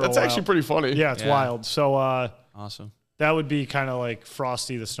hilarious. That's actually pretty funny. Yeah, it's wild. So Awesome. that would be kind of like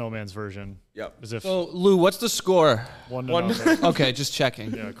Frosty the Snowman's version. Yep. As if So, Lou, what's the score? 1-0. Okay, just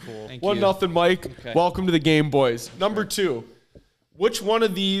checking. Yeah, cool. Thank 1-0, Mike. Okay. Welcome to the game, boys. Number 2. Which one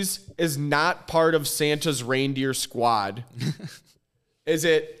of these is not part of Santa's reindeer squad? Is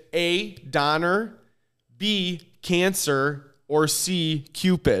it A, Donner, B, Cancer, or C,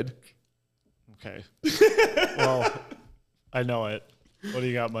 Cupid? Okay. Well, I know it. What do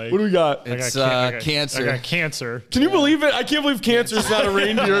you got, Mike? What do we got? It's I got Cancer. I got Cancer. Can you believe it? I can't believe Cancer's not a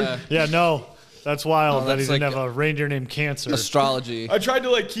reindeer. Yeah, no. That's wild that he that's didn't like have a reindeer named Cancer. Astrology. I tried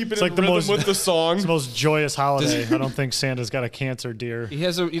to like keep it in like the rhythm most- with the song. It's the most joyous holiday. I don't think Santa's got a Cancer deer. He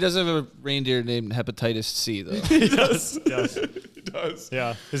does have a reindeer named Hepatitis C though. He does. Yes. He does.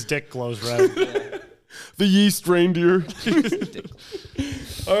 Yeah, his dick glows red. The yeast reindeer.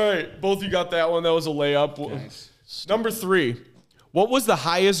 All right, both you got that one. That was a layup. Nice. Number 3. What was the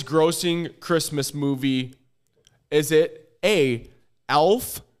highest grossing Christmas movie? Is it A,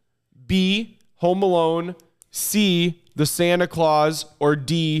 Elf, B, Home Alone, C, The Santa Claus, or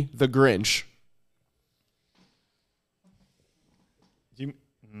D, The Grinch?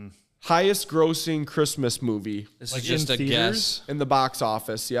 Highest grossing Christmas movie This Like is just in a theaters? guess. in the box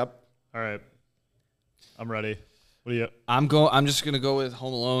office. Yep. All right. I'm ready. What do you? I'm just gonna go with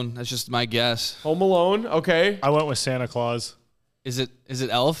Home Alone. That's just my guess. Home Alone. Okay. I went with Santa Claus. Is it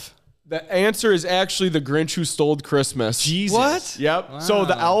Elf? The answer is actually The Grinch Who Stole Christmas. Jesus. What? Yep. So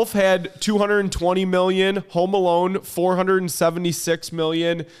the Elf had 220 million, Home Alone 476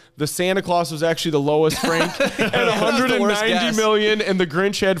 million. The Santa Claus was actually the lowest ranked at the worst 190 guess. million, and the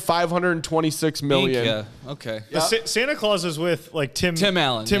Grinch had 526 million. Yeah. Okay. Santa Claus is with like Tim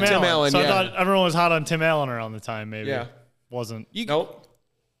Allen. Tim Yeah. Allen. Allen, So yeah. I thought everyone was hot on Tim Allen around the time. Maybe. Yeah. Wasn't. Nope.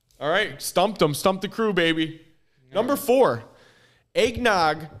 All right, stumped them. Stumped the crew, baby. Number 4,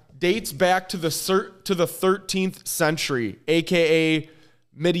 eggnog dates back to the 13th century, aka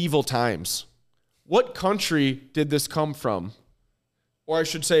medieval times. What country did this come from? Or I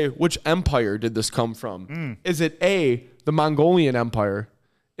should say, which empire did this come from? Is it A, the Mongolian Empire?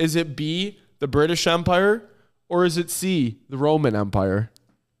 Is it B, the British Empire? Or is it C, the Roman Empire?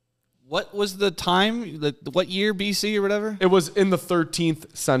 What was the time? What year BC or whatever? It was in the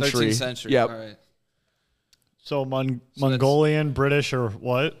 13th century. 13th century. Yep. All right. So Mongolian, British, or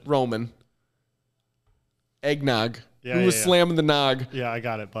what? Roman. Eggnog. Yeah, Who was yeah. slamming the nog? Yeah, I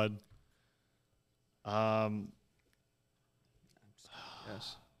got it, bud.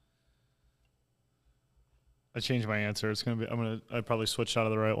 Yes. I changed my answer. It's gonna be. I probably switched out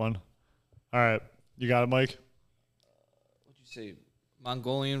of the right one. All right, you got it, Mike. What'd you say?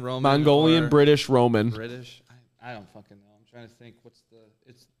 Mongolian, Roman, Mongolian, or British, Roman. British? I don't fucking know. I'm trying to think.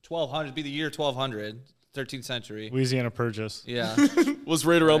 It's 1200. It'd be the year 1200, 13th century. Louisiana Purchase. Yeah. Was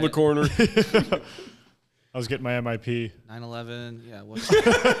right around the corner. I was getting my MIP. 9/11. Yeah. What's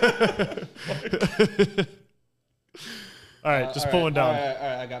All right, just pull one down. All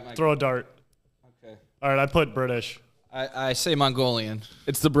right, I got my. Throw a dart. Okay. All right, I put British. I say Mongolian.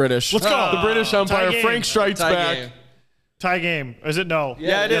 It's the British. Let's go. The British Empire. game. Frank strikes Tie back. game. Tie game. Is it no?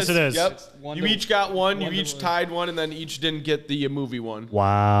 Yeah, it yes, is. it is. Yep. It's one You to- each got one. You one to each one. tied one, and then each didn't get the movie one.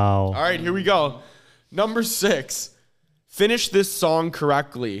 Wow. All right, here we go. Number 6. Finish this song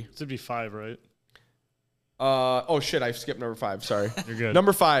correctly. This would be 5, right? Oh shit, I skipped number 5. Sorry. You're good.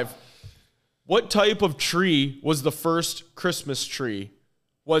 Number 5. What type of tree was the first Christmas tree?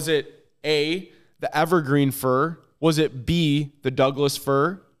 Was it A, the evergreen fir? Was it B, the Douglas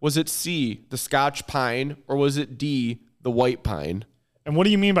fir? Was it C, the Scotch pine? Or was it D, the white pine? And what do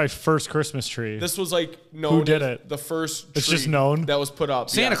you mean by first Christmas tree? This was like known did as it? the first It's tree just known? that was put up.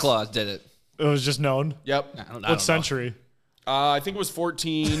 Santa yes. Claus did it. It was just known. Yep. I don't What know. century? I think it was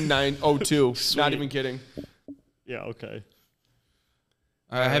 14902. Not even kidding. Yeah. Okay.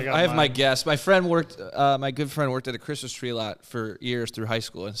 I I got have my mine. guess. My friend worked. My good friend worked at a Christmas tree lot for years through high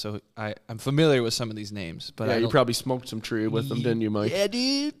school, and so I'm familiar with some of these names. But Yeah, I you don't- probably smoked some tree with them, didn't you, Mike? Yeah,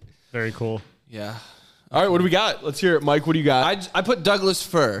 dude. Very cool. Yeah. All right, what do we got? Let's hear it. Mike, what do you got? I put Douglas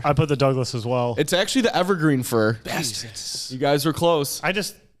fir. I put the Douglas as well. It's actually the evergreen fir. Bastards. You guys were close.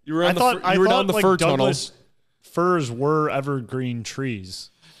 You were I thought down the like fir Douglas tunnel. firs were evergreen trees.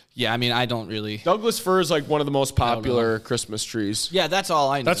 Yeah, I mean, I don't really. Douglas fir is like one of the most popular Christmas trees. Yeah, that's all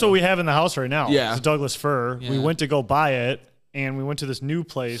I know. That's what we have in the house right now. Yeah. It's a Douglas fir. Yeah. We went to go buy it, and we went to this new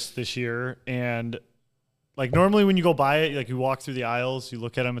place this year, and like normally when you go buy it, like you walk through the aisles, you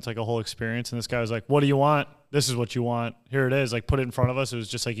look at them, it's like a whole experience. And this guy was like, "What do you want? This is what you want. Here it is." Like put it in front of us. It was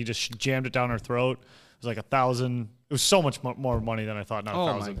just like he just jammed it down our throat. It was like $1,000. It was so much more money than I thought. Not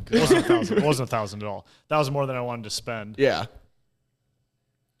Oh $1,000. my It wasn't $1,000. It wasn't $1,000 at all. That was more than I wanted to spend. Yeah.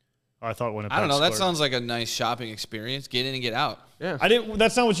 I thought Winnipeg. I don't know. That scored. sounds like a nice shopping experience. Get in and get out. Yeah. I didn't.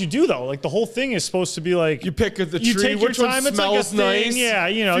 That's not what you do though. Like the whole thing is supposed to be like You pick the tree. you take your Which one time. It's smells like a thing. nice? Yeah,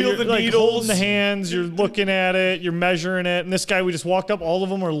 you know, Feel you're the like needles. holding the hands. You're looking at it. You're measuring it. And this guy, we just walked up. All of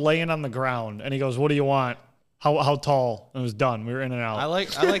them were laying on the ground, and he goes, "What do you want? How tall?" And it was done. We were in and out. I like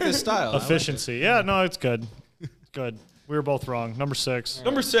this style. Efficiency. Yeah, no, it's good. It's good. We were both wrong. Number 6.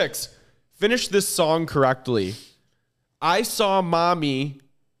 Number 6. Finish this song correctly. I saw mommy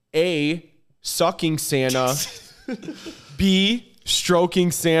A, sucking Santa, B,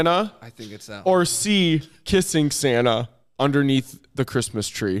 stroking Santa, I think it's that. or C, kissing Santa underneath the Christmas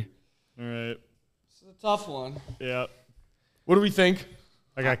tree. All right. It's a tough one. Yeah. What do we think?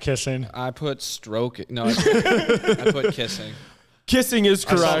 I got kissing. I put stroking. No, I put kissing. Kissing is I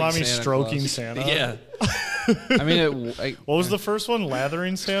saw correct. mommy Santa stroking Claus. Santa. Yeah. I mean, What was the first one?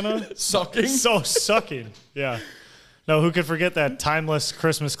 Lathering Santa? Sucking. So sucking. Yeah. No, who could forget that timeless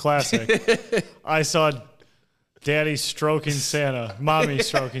Christmas classic? I saw daddy stroking Santa, mommy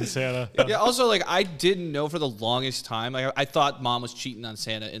stroking Santa. yeah. Also, like, I didn't know for the longest time. Like, I thought mom was cheating on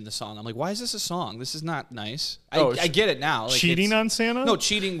Santa in the song. I'm like, why is this a song? This is not nice. I get it now. Like, Cheating on Santa? No,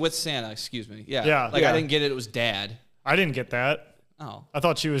 cheating with Santa. Excuse me. Yeah. Yeah. Like, Yeah. I didn't get it. It was dad. I didn't get that. Oh. I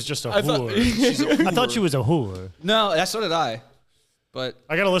thought she was just a I thought- whore. I thought she was a whore. No, that's so did I. But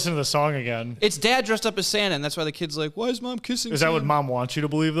I got to listen to the song again. it's dad dressed up as Santa, and that's why the kid's like, why is mom kissing Is that Santa? what mom wants you to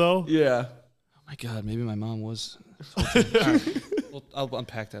believe, though? Yeah. Oh, my God. Maybe my mom was. All right. Well, I'll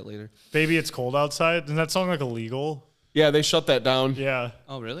unpack that later. Baby, it's cold outside. Isn't that song like illegal? Yeah, they shut that down. Yeah.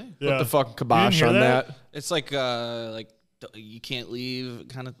 Oh, really? Yeah. Put the fucking You kibosh didn't on hear that. It's like you can't leave,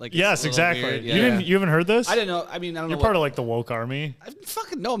 kind of like. Yes, it's a little exactly. weird. You Yeah. didn't. You haven't heard this? I didn't know. I mean, I don't You're know. part of like the woke army. I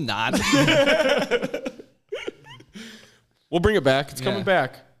fucking no, I'm not. We'll bring it back. It's coming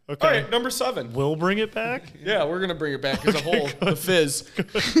back. Okay. All right, number 7. We'll bring it back. Yeah, we're going to bring it back as a whole. The fizz.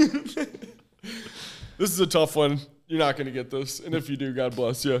 This is a tough one. You're not going to get this. And if you do, God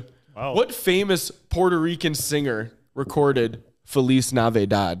bless you. Wow. What famous Puerto Rican singer recorded Feliz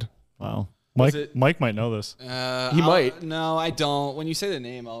Navidad? Wow. Was it- Mike might know this. He might. No, I don't. When you say the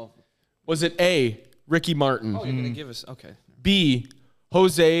name, I'll. Was it A, Ricky Martin, Oh, you're gonna give us. Okay. B,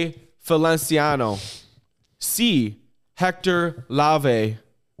 Jose Feliciano, C, Hector Lave,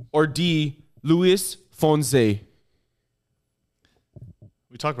 or D, Luis Fonse?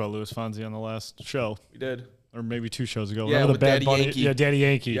 We talked about Louis Fonsi on the last show, We did. or maybe 2 shows ago. Yeah, Remember with the Bad Daddy Bunny? Yankee. Yeah, Daddy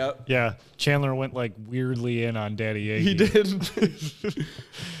Yankee. Yep. Yeah. Chandler went like weirdly in on Daddy Yankee. He did.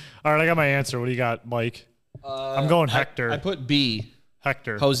 All right, I got my answer. What do you got, Mike? I'm going Hector. I put B.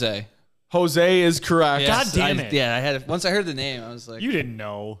 Hector. Jose. Jose is correct. God damn it. Yeah, I had it. Once I heard the name, I was like, You didn't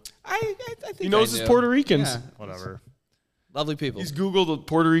know. I think He knows I his do. Puerto Ricans. Yeah. Whatever. Lovely people. He's Googled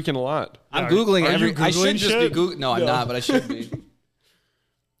Puerto Rican a lot. I'm Are- googling are you every. I Googling should just shit? be googling. No, I'm not, but I should be.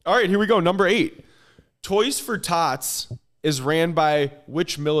 All right, here we go. Number 8. Toys for Tots is ran by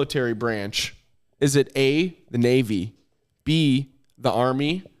which military branch? Is it A, the Navy, B, the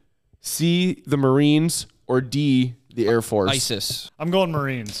Army, C, the Marines, or D, the Air Force? ISIS. I'm going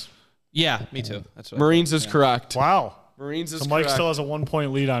Marines. Yeah, me too. That's what Marines is correct. Wow. Marines is So Mike correct. still has a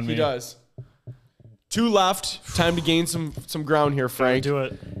 1-point lead on me. He does. 2 left. Time to gain some ground here, Frank. Do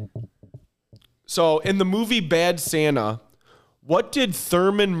it. So in the movie Bad Santa, what did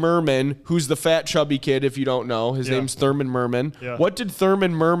Thurman Merman, who's the fat chubby kid, if you don't know, his Yeah. name's Thurman Merman. Yeah. What did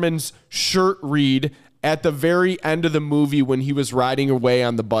Thurman Merman's shirt read at the very end of the movie when he was riding away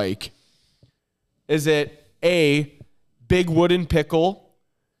on the bike? Is it A, big wooden pickle?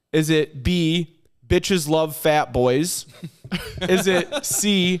 Is it B, bitches love fat boys? Is it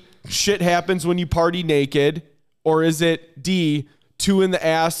C, shit happens when you party naked? Or is it D, 2 in the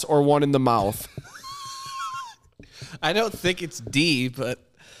ass or 1 in the mouth? I don't think it's D, but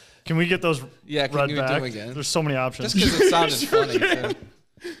Can we get those Yeah, can read you do back? them again? There's so many options. just because it sounded funny.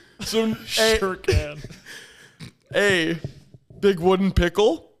 So. So Sure can. A, big wooden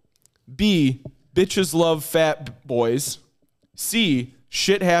pickle. B, bitches love fat boys. C,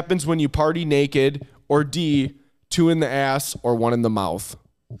 shit happens when you party naked. or D, 2 in the ass or 1 in the mouth?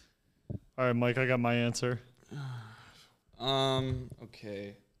 All right, Mike, I got my answer.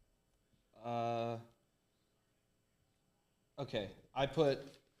 Okay. Okay. I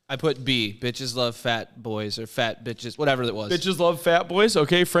put B. Bitches love fat boys or fat bitches, whatever it was. Bitches love fat boys.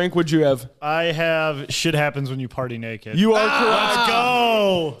 Okay, Frank, what'd you have? I have shit happens when you party naked. You are correct. Let's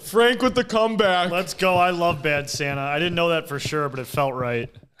go. Frank with the comeback. Let's go. I love Bad Santa. I didn't know that for sure, but it felt right.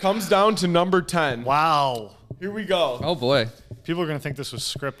 Comes down to number 10. Wow. Here we go. Oh boy. People are going to think this was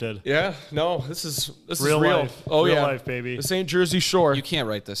scripted. Yeah, no, this is Real real. life. Oh, Real yeah. life, baby. This ain't Jersey Shore. You can't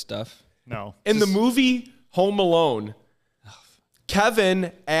write this stuff. No. In the movie Home Alone,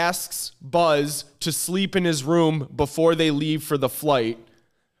 Kevin asks Buzz to sleep in his room before they leave for the flight.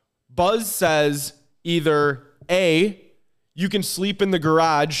 Buzz says either A, you can sleep in the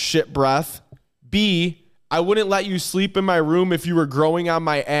garage, shit breath. B, I wouldn't let you sleep in my room if you were growing on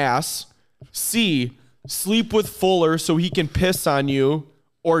my ass. C, sleep with Fuller so he can piss on you.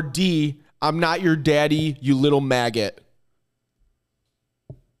 Or D, I'm not your daddy, you little maggot.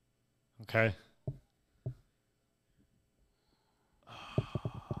 Okay.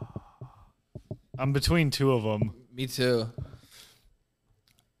 I'm between two of them. Me too.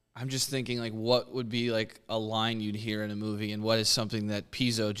 I'm just thinking, like, what would be, like, a line you'd hear in a movie, and what is something that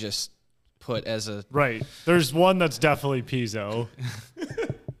Pizzo just put as a... Right. There's one that's definitely Pizzo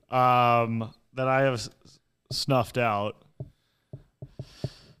that I have snuffed out.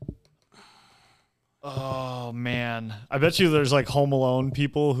 Oh, man. I bet you there's, like, Home Alone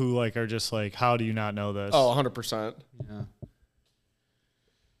people who, like, are just like, how do you not know this? Oh, 100%. Yeah.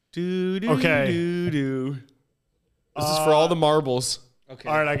 Do. This is for all the marbles. Okay.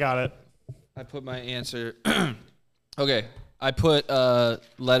 All right, I got it. I put my answer... Okay. I put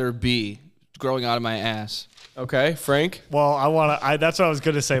letter B, growing out of my ass. Okay, Frank? Well, that's what I was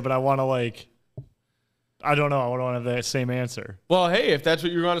going to say, but I want to, like, I don't know. I want to have the same answer. Well, hey, if that's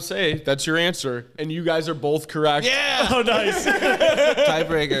what you're going to say, that's your answer. And you guys are both correct. Yeah! Oh, nice.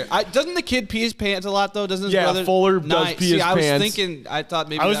 Tiebreaker. Doesn't the kid pee his pants a lot, though? Doesn't his brother? Fuller does pee his I was pants. thinking, I thought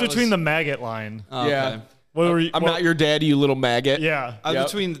maybe I was between the maggot line. Oh, Yeah. okay. What were you, I'm not your daddy, you little maggot. Yeah. I was Yep.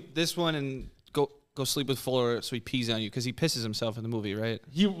 between this one and go sleep with Fuller so he pees on you because he pisses himself in the movie, right?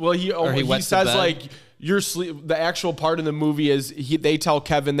 He wets the says bed. like your sleep. The actual part in the movie is they tell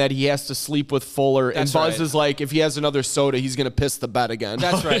Kevin that he has to sleep with Fuller, That's and Buzz right. is like, if he has another soda, he's gonna piss the bed again.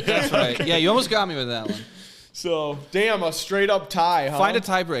 That's right. That's right. Yeah, you almost got me with that one. So damn, a straight up tie. Huh? Find a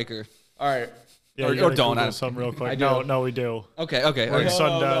tiebreaker. All right. Yeah, Or you gotta don't. Google something real quick. I do. No, we do. Okay. Like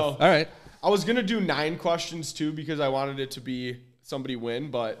sudden death. All right. I was gonna do 9 questions too because I wanted it to be somebody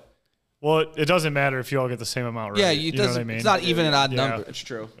win, but Well, it doesn't matter if you all get the same amount right. Yeah, you know what I mean? It's not even an odd Yeah. number. it's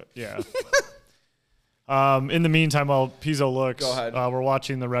true. Yeah. In the meantime, while Pizzo looks, Go ahead. We're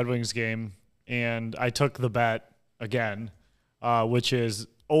watching the Red Wings game, and I took the bet again, which is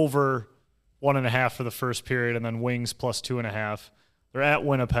over 1.5 for the first period, and then Wings plus 2.5. They're at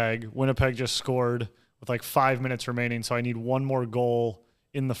Winnipeg. Winnipeg just scored with like 5 minutes remaining, so I need one more goal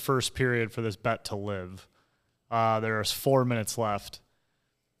in the first period for this bet to live. There's 4 minutes left.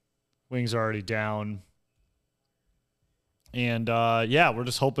 Wings are already down. And, we're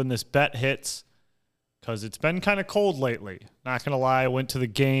just hoping this bet hits because it's been kind of cold lately. Not going to lie, I went to the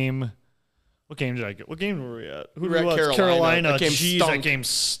game. What game did I get? What game were we at? We were at Carolina. That game Jeez, stunk. that game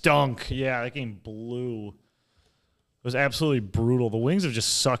stunk. Yeah, that game blew. It was absolutely brutal. The Wings have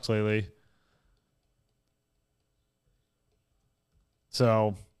just sucked lately.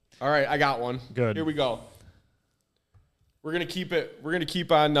 So. All right, I got one. Good. Here we go. We're gonna keep it. We're gonna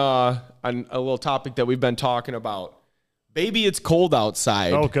keep on a little topic that we've been talking about. Baby, it's cold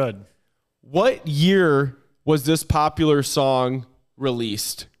outside. Oh, good. What year was this popular song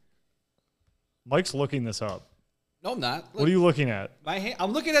released? Mike's looking this up. No, I'm not. What are you looking at?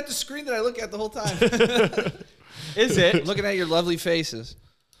 I'm looking at the screen that I look at the whole time. Is it I'm looking at your lovely faces.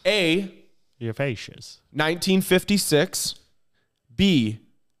 A, Your faces. 1956, B,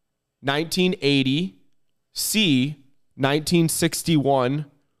 1980, C, 1961,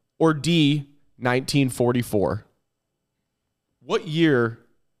 or D, 1944? What year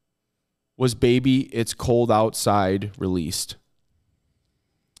was Baby, It's Cold Outside released?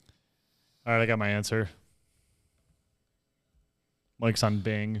 All right, I got my answer. Mike's on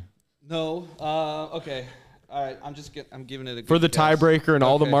Bing. No. Okay. All right. I'm giving it a good For the guess. tiebreaker and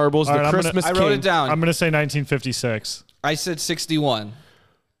all the Okay. marbles, All the right, I'm Christmas I King. wrote it down. I'm going to say 1956. I said 61.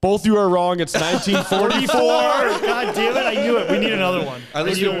 Both you are wrong. It's 1944. God damn it. I knew it. We need another one. I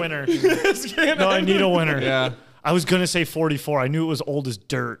need a winner. No, I need a winner. Yeah. I was going to say 44. I knew it was old as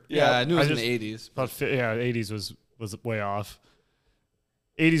dirt. Yeah. I knew it was in just the 80s. Thought 80s was way off.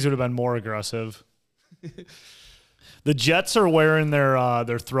 80s would have been more aggressive. The Jets are wearing their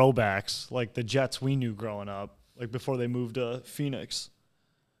throwbacks, like the Jets we knew growing up, like before they moved to Phoenix.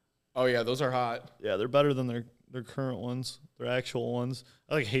 Oh yeah, those are hot. Yeah, they're better than their current ones, their actual ones.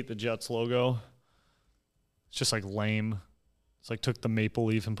 I hate the Jets logo. It's just lame. It's took the maple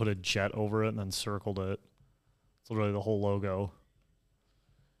leaf and put a jet over it and then circled it. It's literally the whole logo.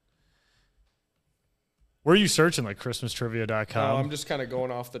 Where are you searching, ChristmasTrivia.com? I'm just kind of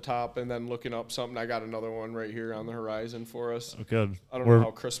going off the top and then looking up something. I got another one right here on the horizon for us. Oh, good. I don't know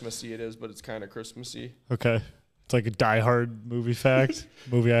how Christmassy it is, but it's kind of Christmassy. Okay. It's like a Die Hard movie fact,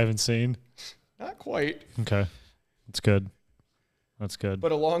 movie I haven't seen. Not quite. Okay. That's good. That's good.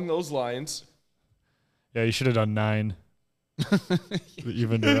 But along those lines. Yeah, you should have done 9.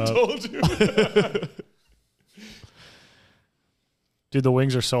 Evened it I up. told you. Dude, the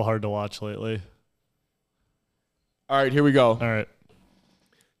Wings are so hard to watch lately. All right, here we go. All right.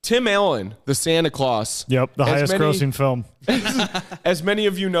 Tim Allen, the Santa Claus. Yep, the highest grossing film. As many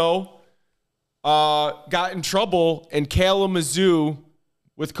of you know, got in trouble in Kalamazoo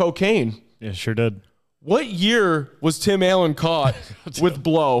with cocaine. Yeah, sure did. What year was Tim Allen caught with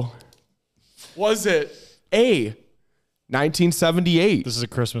blow? Was it A, 1978? This is a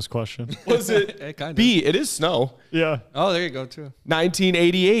Christmas question. Was it B, it is snow? Yeah. Oh, there you go, too.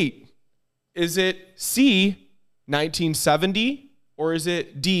 1988. Is it C, 1970? Or is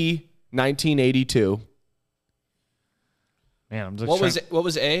it D, 1982? Man, I'm just What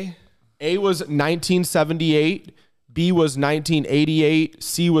was A? A was 1978, B was 1988,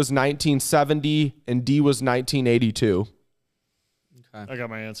 C was 1970, and D was 1982. I got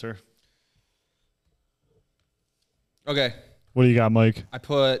my answer. Okay. What do you got, Mike? I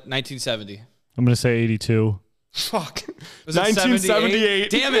put 1970. I'm going to say 82. Fuck. Was it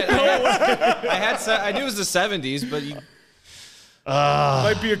 1978. Damn it. I knew it was the 70s, but you...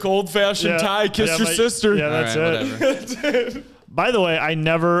 Might be a old-fashioned tie. Kiss your sister. Yeah, that's it. By the way, I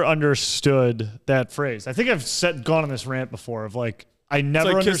never understood that phrase. I think I've gone on this rant before of I never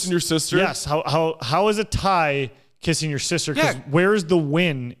understood kissing your sister. Yes. How is a tie kissing your sister? Because where's the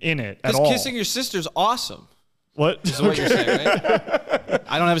win in it at all? Because kissing your sister's awesome. What? Is what you're saying, right?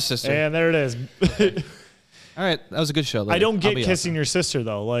 I don't have a sister. And there it is. All right, that was a good show. I don't get kissing your sister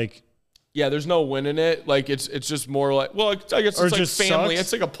though. Yeah, there's no win in it. It's just more I guess it's just family.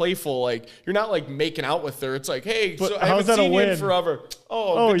 sucks. It's a playful, you're not making out with her. It's hey, but so I haven't seen you in forever.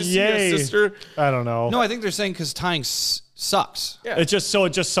 Oh, good to yay. see you, sister. I don't know. No, I think they're saying because tying sucks. Yeah. It's just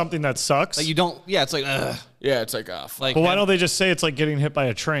something that sucks. You don't, it's ugh. Yeah, it's fuck. Like, but why don't they just say it's like getting hit by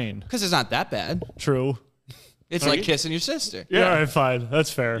a train? Because it's not that bad. True. It's like kissing your sister. Yeah, all right, fine.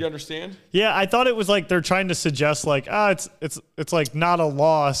 That's fair. You understand? Yeah, I thought it was they're trying to suggest it's not a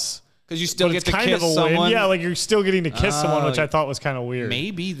loss. Because you still get to kind kiss of a someone. win. Yeah, you're still getting to kiss someone, which I thought was kind of weird.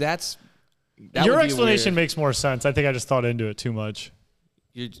 Maybe that Your would be explanation weird. makes more sense. I think I just thought into it too much.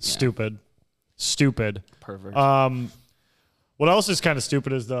 Stupid. Pervert. What else is kind of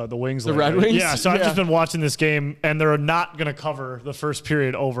stupid is the Wings. The Red Wings? Yeah, so I've just been watching this game, and they're not going to cover the first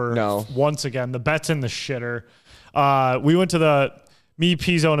period over once again. The bet's in the shitter. We went to the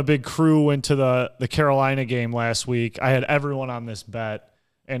MIP zone, a big crew went to the Carolina game last week. I had everyone on this bet,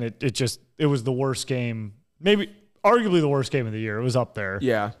 and it was the worst game, maybe arguably the worst game of the year. It was up there.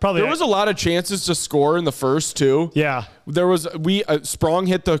 Yeah. Probably. There was a lot of chances to score in the first too. Yeah. There was Sprong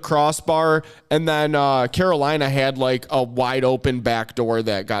hit the crossbar, and then Carolina had a wide open back door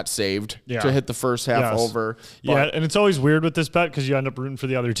that got saved to hit the first half over. Yeah, and it's always weird with this bet because you end up rooting for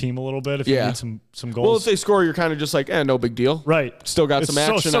the other team a little bit if you need some goals. Well, if they score, you're kind of just no big deal. Right. Still got some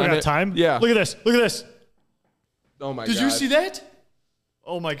action still on got it. time. Yeah. Look at this. Look at this. Oh my God. Did you see that?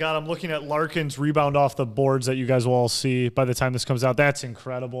 Oh my God, I'm looking at Larkin's rebound off the boards that you guys will all see by the time this comes out. That's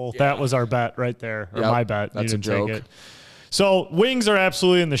incredible. Yeah. That was our bet right there, or my bet. That's you didn't a joke. take it. So Wings are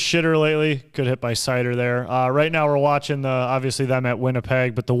absolutely in the shitter lately. Good hit by Sider there. Right now we're watching obviously them at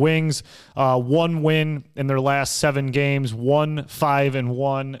Winnipeg, but the Wings, one win in their last 7 games,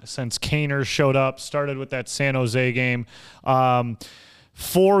 1-5-1 since Kaner showed up. Started with that San Jose game.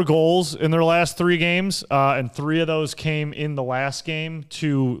 4 goals in their last 3 games, and 3 of those came in the last game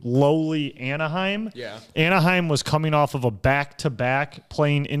to lowly Anaheim. Yeah. Anaheim was coming off of a back-to-back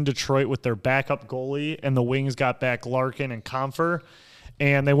playing in Detroit with their backup goalie, and the Wings got back Larkin and Comfer,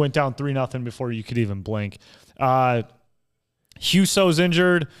 and they went down 3-0 before you could even blink. Husso's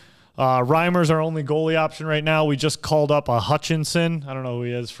injured. Reimer's our only goalie option right now. We just called up a Hutchinson. I don't know who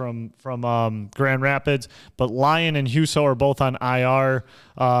he is from Grand Rapids, but Lyon and Husso are both on IR.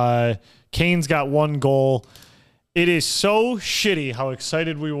 Kane's got 1 goal. It is so shitty how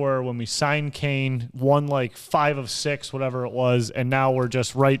excited we were when we signed Kane, won 5 of 6, whatever it was, and now we're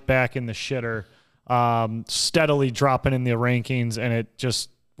just right back in the shitter. steadily dropping in the rankings, and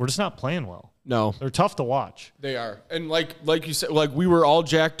we're just not playing well. No, they're tough to watch. They are. And like you said, like we were all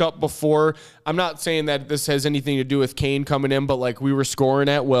jacked up before. I'm not saying that this has anything to do with Kane coming in, but like we were scoring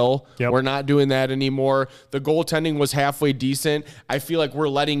at will. Yep. We're not doing that anymore. The goaltending was halfway decent. I feel like we're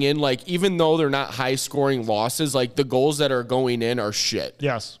letting in, like, even though they're not high scoring losses, like the goals that are going in are shit.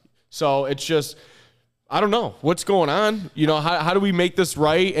 Yes. So it's just, I don't know what's going on. You know, how do we make this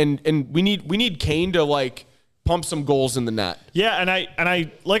right? And we need Kane to like pump some goals in the net. Yeah, and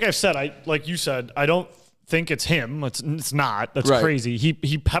I like I've said, like you said, I don't think it's him. It's not. That's right. Crazy.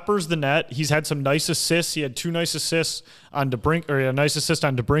 He peppers the net. He's had some nice assists. He had 2 nice assists on a nice assist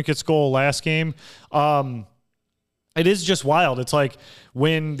on DeBrinket's goal last game. It is just wild. It's like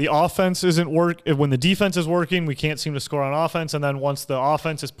when the offense when the defense is working, we can't seem to score on offense, and then once the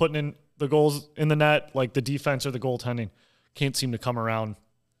offense is putting in the goals in the net, like the defense or the goaltending can't seem to come around.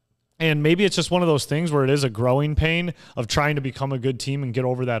 And maybe it's just one of those things where it is a growing pain of trying to become a good team and get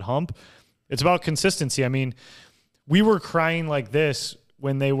over that hump. It's about consistency. I mean, we were crying like this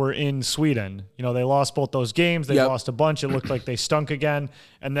when they were in Sweden. You know, they lost both those games. They lost a bunch. It looked like they stunk again.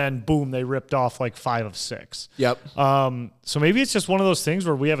 And then, boom, they ripped off like 5 of 6. Yep. So maybe it's just one of those things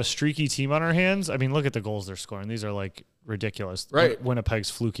where we have a streaky team on our hands. I mean, look at the goals they're scoring. These are like ridiculous. Right.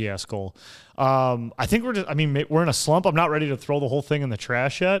 Winnipeg's fluky-ass goal. I think we're in a slump. I'm not ready to throw the whole thing in the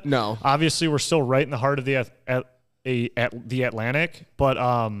trash yet. No. Obviously, we're still right in the heart of the Atlantic,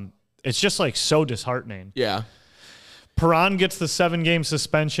 but it's just like so disheartening. Yeah. Perron gets the 7-game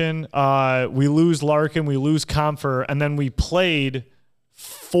suspension. We lose Larkin, we lose Comfer, and then we played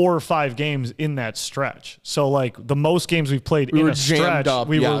 4 or 5 games in that stretch. So like the most games we've played in a stretch,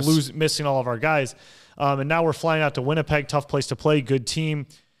 we were missing all of our guys. And now we're flying out to Winnipeg, tough place to play, good team.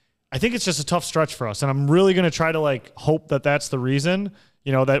 I think it's just a tough stretch for us, and I'm really going to try to like hope that that's the reason,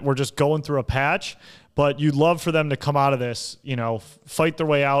 you know, that we're just going through a patch. But you'd love for them to come out of this, you know, fight their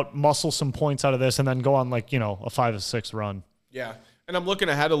way out, muscle some points out of this, and then go on like, you know, a 5-6 run. Yeah. And I'm looking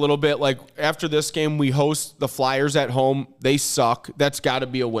ahead a little bit. Like after this game, we host the Flyers at home. They suck. That's got to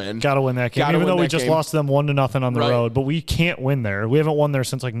be a win. Got to win that game. Even though we just lost them 1-0 on the road, but we can't win there. We haven't won there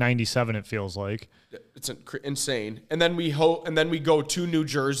since like 97. It feels like it's insane. And then we go to New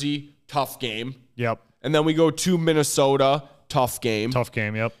Jersey, tough game. Yep. And then we go to Minnesota. Tough game,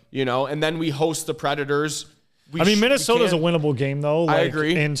 yep. You know, and then we host the Predators. Minnesota's a winnable game, though. Like, I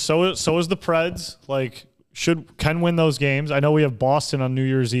agree. And so is the Preds. Like, can win those games. I know we have Boston on New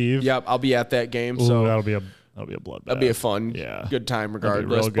Year's Eve. Yep, I'll be at that game. Ooh, so that'll be a bloodbath. That'll be a fun, good time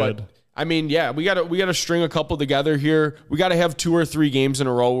regardless. Real good. But I mean, yeah, we gotta string a couple together here. We gotta have 2 or 3 games in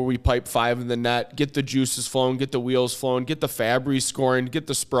a row where we pipe 5 in the net, get the juices flowing, get the wheels flowing, get the Fabry scoring, get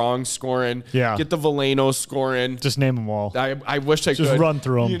the Sprong scoring, get the Veleno scoring. Just name them all. I wish I could just run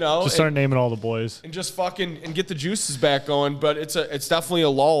through them. You know, just start naming all the boys and just and get the juices back going. But it's definitely a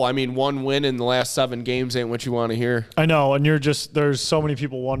lull. I mean, 1 win in the last 7 games ain't what you want to hear. I know, and there's so many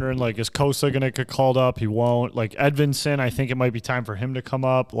people wondering, like, is Kosa gonna get called up? He won't. Like Edvinsson, I think it might be time for him to come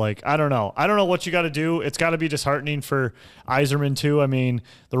up. Like, I don't know what you got to do. It's got to be disheartening for Yzerman too. I mean,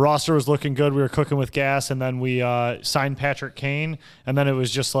 the roster was looking good. We were cooking with gas, and then we signed Patrick Kane, and then it was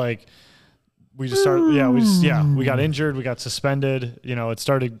just like we got injured, we got suspended. You know,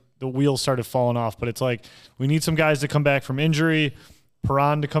 the wheels started falling off. But it's like we need some guys to come back from injury,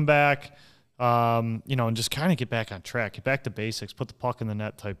 Perron to come back, you know, and just kind of get back on track, get back to basics, put the puck in the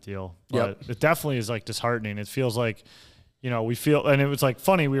net type deal. But it definitely is like disheartening. It feels like, you know, and it was like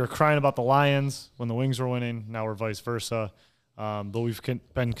funny. We were crying about the Lions when the Wings were winning. Now we're vice versa. But we've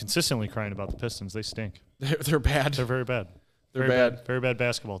been consistently crying about the Pistons. They stink. They're bad. They're very bad. They're bad. Very bad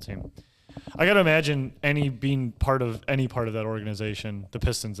basketball team. I got to imagine being part of any part of that organization, the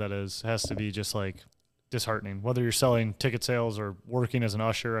Pistons that is, has to be just like disheartening. Whether you're selling ticket sales or working as an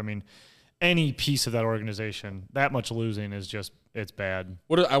usher, I mean, any piece of that organization, that much losing is just, it's bad.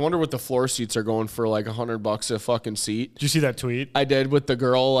 I wonder what the floor seats are going for, like $100 a fucking seat. Did you see that tweet? I did, with the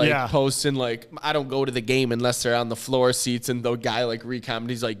girl posting like, I don't go to the game unless they're on the floor seats, and the guy like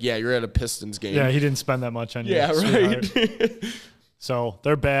recommented, he's like, yeah, you're at a Pistons game. Yeah, he didn't spend that much on you. Yeah, right. So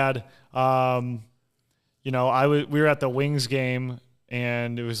they're bad. You know, we were at the Wings game,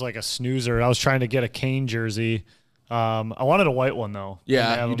 and it was like a snoozer. I was trying to get a Kane jersey. I wanted a white one though.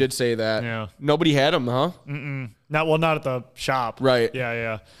 Yeah, you did say that. Yeah, nobody had them, huh? Not at the shop. Right.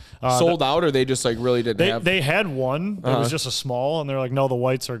 Yeah. Sold out, or they just like really didn't have. They had one. It was just a small, and they're like, no, the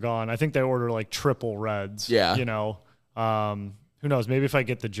whites are gone. I think they order like triple reds. Yeah. You know, who knows? Maybe if I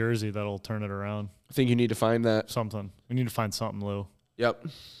get the jersey, that'll turn it around. I think you need to find that. Something. We need to find something, Lou. Yep.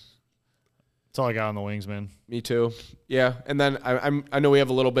 That's all I got on the wings, man. Me too. Yeah, and then I know we have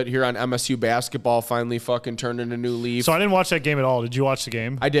a little bit here on MSU basketball. Finally, fucking turned in a new leaf. So I didn't watch that game at all. Did you watch the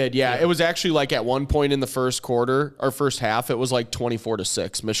game? I did. Yeah, it was actually like at one point in the first quarter or first half, it was like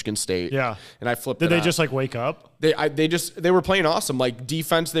 24-6, Michigan State. Yeah, and I flipped. Did they just like wake up? They were playing awesome. Like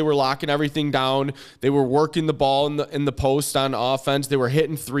defense, they were locking everything down. They were working the ball in the post on offense. They were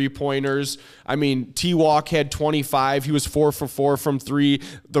hitting 3-pointers. I mean, T-Walk had 25. He was 4 for 4 from 3.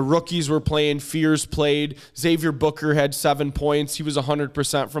 The rookies were playing. Fears played. Xavier Booker had 7 points. He was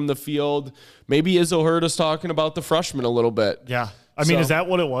 100% from the field. Maybe Izzo heard us talking about the freshman a little bit. Yeah. I mean, is that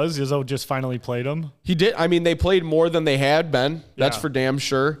what it was? Izzo just finally played him? He did. I mean, they played more than they had been. That's for damn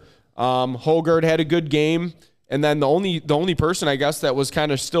sure. Hogard had a good game. And then the only person, I guess, that was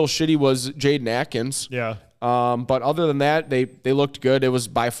kind of still shitty was Jaden Atkins. Yeah. But other than that, they looked good. It was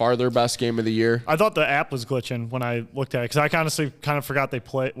by far their best game of the year. I thought the app was glitching when I looked at it because I honestly kind of forgot they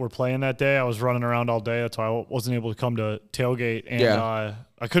were playing that day. I was running around all day. That's why I wasn't able to come to tailgate. And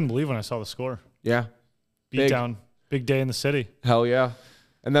I couldn't believe when I saw the score. Yeah. Beatdown. Big day in the city. Hell yeah.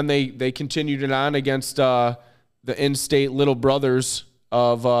 And then they continued it on against the in-state little brothers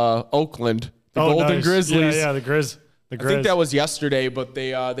of Oakland. The Golden Grizzlies. Yeah, the Grizz. I think that was yesterday, but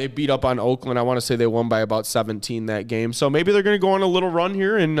they beat up on Oakland. I want to say they won by about 17 that game. So maybe they're going to go on a little run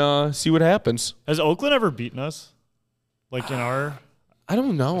here and see what happens. Has Oakland ever beaten us? Like in our... I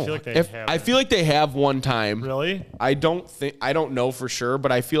don't know. I feel like they have one time. Really? I don't know for sure,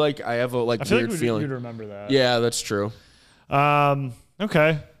 but I feel like I have a weird feeling. You'd remember that. Yeah, that's true.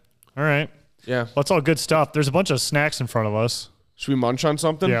 Okay. All right. Yeah. Well, that's all good stuff. There's a bunch of snacks in front of us. Should we munch on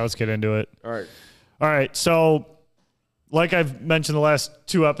something? Yeah, let's get into it. All right. All right. So, like I've mentioned the last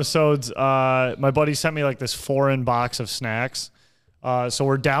 2 episodes, my buddy sent me like this foreign box of snacks. So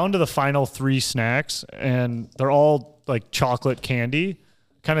we're down to the final 3 snacks, and they're all like chocolate candy.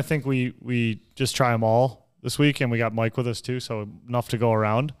 Kind of think we just try them all this week, and we got Mike with us too, so enough to go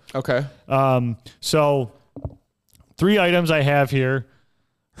around. Okay. So 3 items I have here: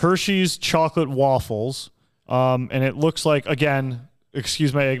 Hershey's chocolate waffles. And it looks like, again,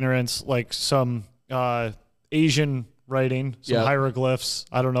 excuse my ignorance, like some Asian writing, some hieroglyphs.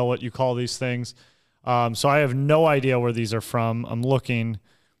 I don't know what you call these things. So I have no idea where these are from. I'm looking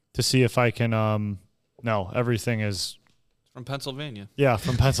to see if I can. No, everything is from Pennsylvania. Yeah,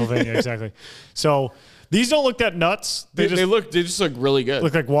 from Pennsylvania, exactly. So these don't look that nuts. They just look really good.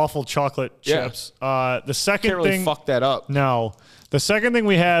 Look like waffle chocolate chips. The second Can't really fuck that up. No. The second thing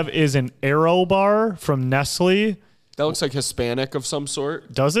we have is an Aero bar from Nestle. That looks like Hispanic of some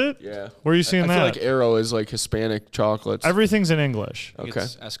sort. Does it? Yeah. Where are you seeing that? I feel like Aero is like Hispanic chocolates. Everything's in English. Okay.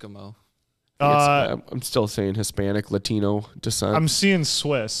 It's Eskimo. I'm still saying Hispanic, Latino descent. I'm seeing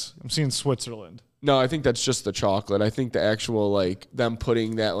Swiss. I'm seeing Switzerland. No, I think that's just the chocolate. I think the actual, like, them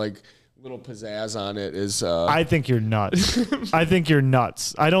putting that, like, little pizzazz on it is... I think you're nuts. I think you're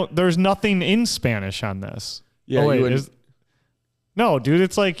nuts. There's nothing in Spanish on this. Yeah, no, dude,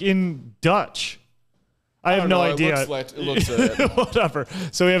 it's like in Dutch. I have no idea. It looks whatever.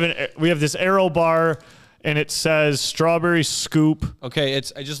 So we have this Aero bar, and it says strawberry scoop. Okay,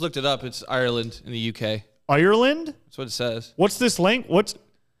 I just looked it up. It's Ireland in the UK. Ireland? That's what it says. What's this link? What's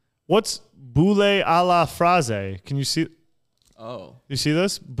boule à la fraise? Can you see? Oh. You see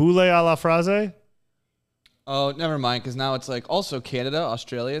this? Boule à la fraise? Oh, never mind, because now it's like also Canada,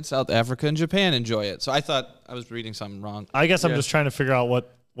 Australia, and South Africa, and Japan enjoy it. So I thought I was reading something wrong. I guess I'm just trying to figure out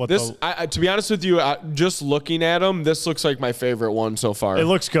what this. To be honest with you, just looking at them, this looks like my favorite one so far. It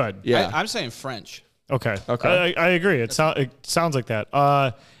looks good. Yeah, I'm saying French. Okay. I agree. It sounds like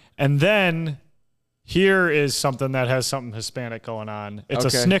that. And then here is something that has something Hispanic going on. It's a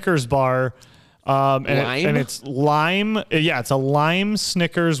Snickers bar. And it's lime. Yeah, it's a lime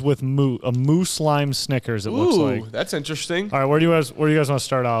Snickers with a moose lime Snickers. It looks like. That's interesting. All right, where do you guys want to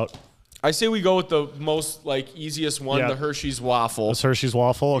start out? I say we go with the most easiest one, the Hershey's waffle. This Hershey's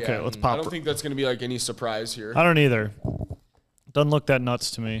waffle. Okay, let's pop. I don't think that's gonna be like any surprise here. I don't either. Doesn't look that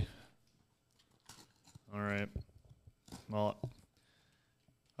nuts to me. All right. Well.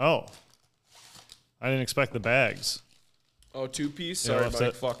 Oh. I didn't expect the bags. Oh, 2-piece? Sorry,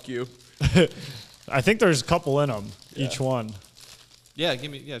 buddy. Fuck you. I think there's a couple in them, each one. Yeah,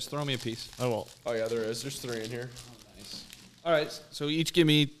 just throw me a piece. I will. Oh, yeah, there is. There's 3 in here. Oh, nice. All right, so each give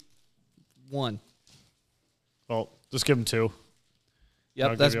me 1. Well, just give them 2.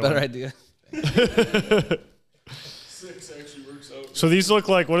 Yep, that's a better idea. 6 actually works out. So these look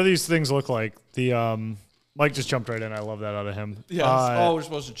like, what do these things look like? The Mike just jumped right in. I love that out of him. Yes. We're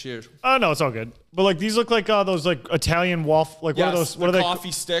supposed to cheers. Oh no, it's all good. But like these look like those like Italian waffle. Like Yes, what are those? What are the they?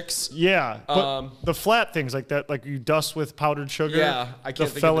 coffee sticks. Yeah, but the flat things like that, like you dust with powdered sugar. Yeah, I can't the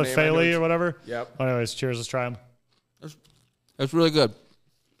think of the name. I know falafel or whatever. Yep. Anyways, cheers. Let's try them. That's really good.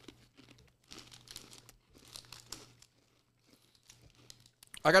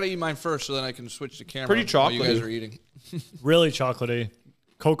 I gotta eat mine first, so then I can switch the camera. Pretty while you guys chocolatey. are eating. Really chocolatey.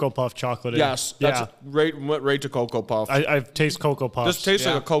 Cocoa Puff chocolatey. Yes, that's yeah. right to Cocoa Puff. I taste Cocoa Puffs. This tastes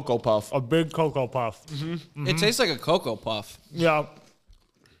Yeah. like a Cocoa Puff. a big Cocoa Puff. It tastes like a Cocoa Puff. Yeah.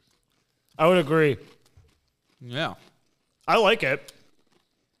 I would agree. Yeah. I like it.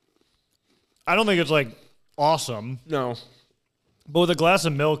 I don't think it's like awesome, No, but with a glass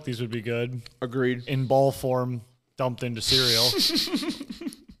of milk, these would be good agreed. in ball form, dumped into cereal.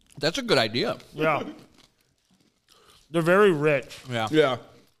 That's a good idea. Yeah. They're very rich. Yeah. Yeah,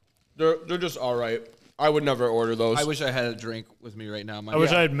 they're just all right. I would never order those. I wish I had a drink with me right now. I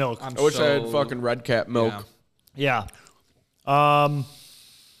wish I had milk. I wish I had fucking Red Cat milk. Yeah. Yeah.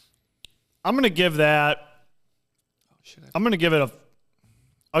 I'm gonna give that. I'm gonna give it a.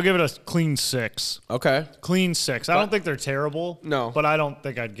 I'll give it a clean 6. Okay. Clean 6. I don't think they're terrible. No. But I don't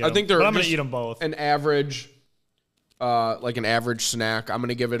think I'd get them. I think they're But I'm gonna just eat them both. An average, like an average snack. I'm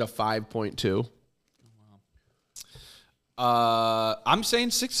gonna give it a 5.2. I'm saying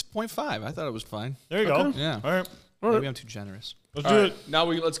 6.5. I thought it was fine. There you go. Yeah. All right. Maybe I'm too generous. Let's All do right, it. now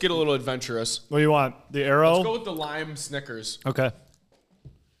let's get a little adventurous. What do you want? The arrow? Let's go with the lime Snickers. Okay.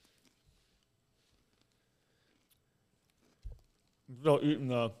 Still eating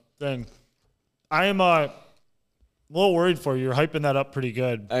the thing. I am a little worried for you. You're hyping that up pretty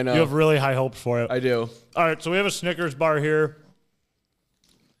good. I know. You have really high hopes for it. I do. All right, so we have a Snickers bar here.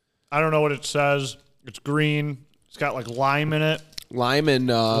 I don't know what it says. It's green. It's got like lime in it. Lime and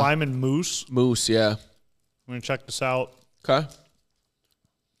Mousse. mousse. Yeah. I'm going to check this out. Okay.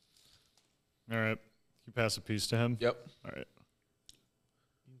 All right. You pass a piece to him? Yep. All right.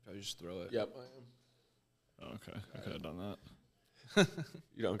 Probably just throw it. Yep. Okay. I could have done that.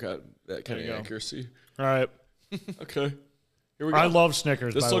 You don't got that kind There of you go. accuracy. All right. Okay. Here we go. I love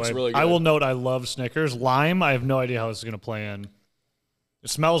Snickers, This by the looks way. really I good. will note I love Snickers. Lime, I have no idea how this is going to play in. It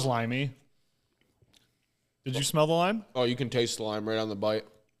smells limey. Did you smell the lime? Oh, you can taste the lime right on the bite.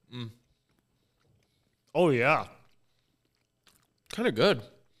 Oh, yeah. Kind of good.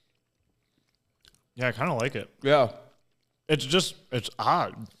 Yeah, I kind of like it. Yeah. It's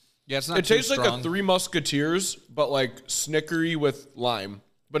odd. Yeah, it's not It too tastes like strong. a Three Musketeers, but like Snickery with lime.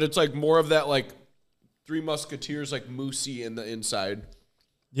 But it's like more of that like Three Musketeers like moussey in the inside.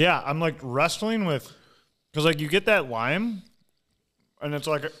 Yeah, I'm like wrestling with, because like you get that lime, and it's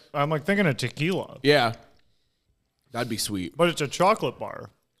like, I'm like thinking of tequila, Yeah. That'd be sweet. but it's a chocolate bar.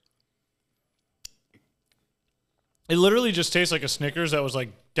 It literally just tastes like a Snickers that was like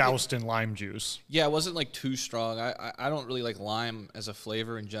doused in lime juice. Yeah, it wasn't like too strong. I don't really like lime as a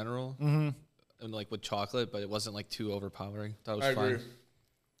flavor in general. Mm-hmm. And like with chocolate, but it wasn't like too overpowering. That was I fine. agree.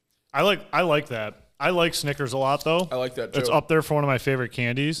 I like that. I like Snickers a lot though. I like that too. It's up there for one of my favorite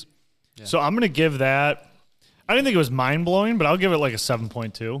candies. Yeah. So I'm gonna give that. I didn't think it was mind blowing, but I'll give it like a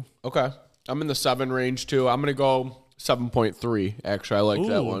 7.2. Okay. I'm in the 7 range too. I'm going to go 7.3. Actually, I like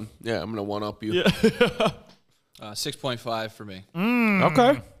that Ooh. one. Yeah, I'm going to one up you. Yeah. 6.5 for me.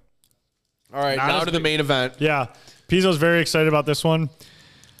 Okay. All right, Not now as to the main event. Yeah. Pizzo's very excited about this one.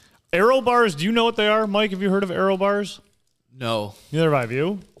 Aero bars, do you know what they are? Mike, have you heard of aero bars? No. Neither have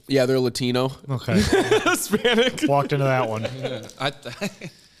you. Yeah, they're Latino. Okay. Hispanic. Walked into that one. I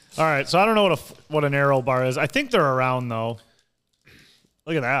All right, so I don't know what an aero bar is. I think they're around though.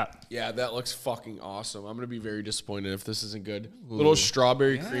 Look at that. Yeah, that looks fucking awesome. I'm going to be very disappointed if this isn't good. Little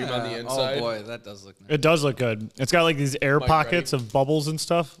strawberry cream on the inside. Oh boy, that does look nice. It does look good. It's got like these air Mike, pockets ready? of bubbles and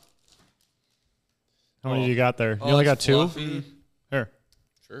stuff. How many Oh. do you got there? You Oh, only got it's 2? fluffy. Here.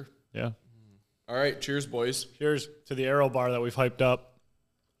 Sure. Yeah. All right, cheers, boys. Cheers to the aero bar that we've hyped up.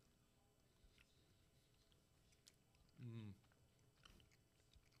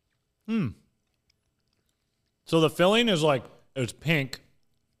 So the filling is like, it's pink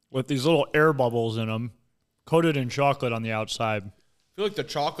with these little air bubbles in them, coated in chocolate on the outside. I feel like the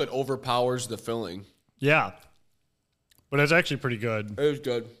chocolate overpowers the filling. Yeah. But it's actually pretty good. It was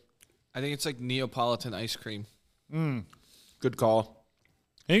good. I think it's like Neapolitan ice cream. Good call.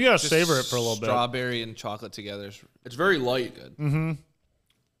 And you gotta Just savor it for a little bit. Strawberry and chocolate together is It's very light. good.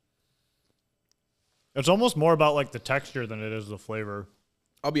 It's almost more about like the texture than it is the flavor.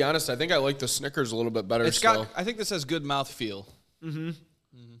 I'll be honest, I think I like the Snickers a little bit better It's still. got. I think this has good mouthfeel.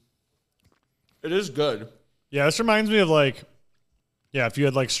 It is good. Yeah, this reminds me of like Yeah, if you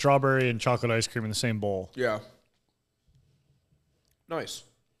had like strawberry and chocolate ice cream in the same bowl. Yeah. Nice.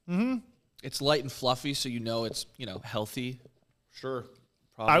 Mm-hmm. It's light and fluffy, so it's healthy. Sure.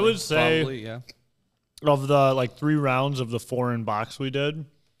 I would say yeah. of the like 3 rounds of the 4-in-box we did,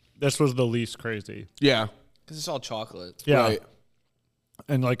 this was the least crazy. Yeah. Because it's all chocolate. Yeah. Right.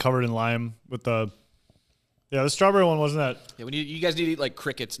 And like covered in lime with the strawberry one wasn't that. Yeah, you guys need to eat like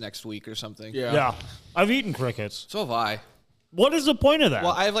crickets next week or something. Yeah. I've eaten crickets. So have I. What is the point of that?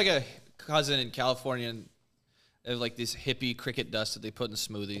 Well, I have like a cousin in California, and they have like this hippie cricket dust that they put in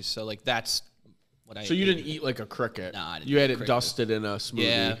smoothies. So like that's what I. So you didn't eat like a cricket? Nah, I didn't you eat had a it cricket. dusted in a smoothie.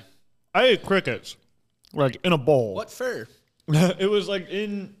 Yeah. I ate crickets, like in a bowl. What for? It was like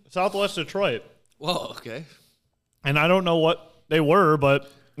in Southwest Detroit, Whoa. Okay. and I don't know what they were, but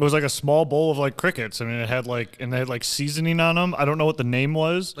it was like a small bowl of like crickets. I mean, they had like seasoning on them. I don't know what the name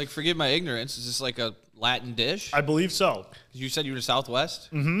was. Like, forgive my ignorance. Is this like a Latin dish? I believe so. You said you were Southwest.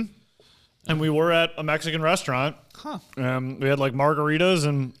 Mm-hmm. And we were at a Mexican restaurant. Huh. We had like margaritas,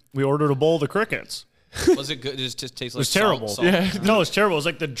 and we ordered a bowl of the crickets. Was it good? Did it just taste like It was terrible. salt? Yeah. No, it was terrible. It was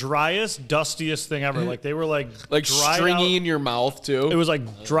like the driest, dustiest thing ever. Like they were like dried stringy out. in your mouth too. It was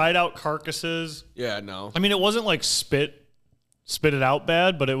like dried out carcasses. Yeah, no. I mean, it wasn't like spit it out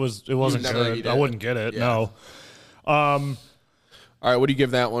bad, but it wasn't never good. eat I it. wouldn't get it. Yeah. No. All right, what do you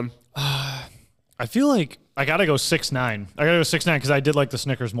give that one? I feel like I gotta go 6.9. I gotta go 6.9 because I did like the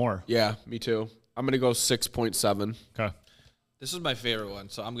Snickers more. Yeah, me too. I'm gonna go 6.7. Okay. This is my favorite one,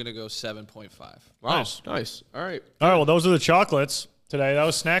 so I'm gonna go 7.5. Wow, nice. All right. All right. Well, those are the chocolates today. That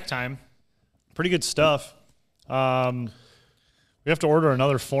was snack time. Pretty good stuff. We have to order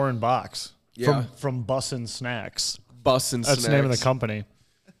another 4-in-box from Bussin' Snacks. Bussin' That's the name of the company.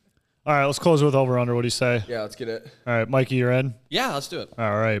 All right, let's close with over/under. What do you say? Yeah, let's get it. All right, Mikey, you're in. Yeah, let's do it.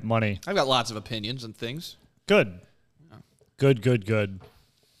 All right, money. I've got lots of opinions and things. Good. Good.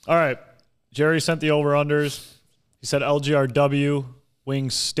 All right, Jerry sent the over/unders. He said LGRW,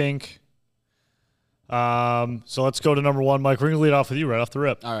 wings stink. So let's go to number 1. Mike, we're going to lead off with you right off the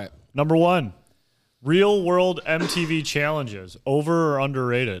rip. All right. Number 1, real world MTV challenges, over or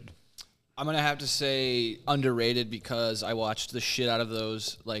underrated? I'm going to have to say underrated because I watched the shit out of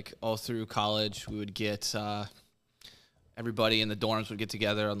those like all through college. We would get everybody in the dorms would get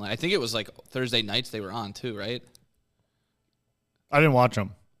together on I think it was like Thursday nights they were on too, right? I didn't watch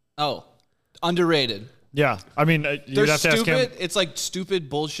them. Oh, underrated. Yeah, I mean, you'd They're have to ask him. stupid. It's like stupid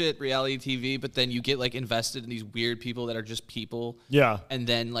bullshit reality TV, but then you get like invested in these weird people that are just people. Yeah. And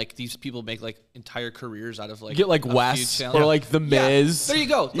then like these people make like entire careers out of like Get like a few Wes challenges. or like The Miz. There you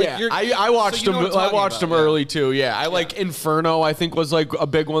go. Like, Yeah, you're- I watched so you know them. what I'm I talking watched about, them yeah. early too. Yeah, I like Inferno. I think was like a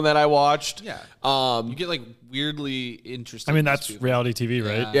big one that I watched. Yeah. Um. You get like weirdly interesting. I mean, that's reality TV,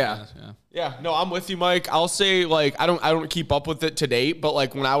 right? Yeah. Yeah. No, I'm with you, Mike. I'll say like I don't keep up with it to date, but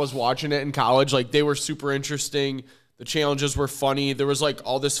like when I was watching it in college, like they were super interesting. The challenges were funny. There was like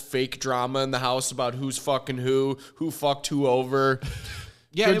all this fake drama in the house about who's fucking who fucked who over.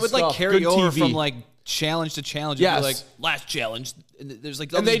 Yeah, Good and it would like stuff. carry Good over TV. from like challenge to challenge. It'd be Yes. like last challenge, and there's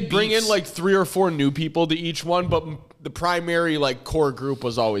like all And these they'd bring beefs. in like 3 or 4 new people to each one, but the primary like core group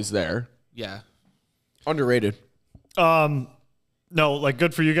was always there. yeah. Underrated. No, like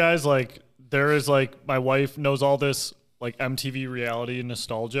good for you guys. Like there is like my wife knows all this like MTV reality and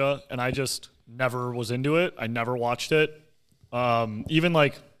nostalgia, and I just never was into it. I never watched it. Even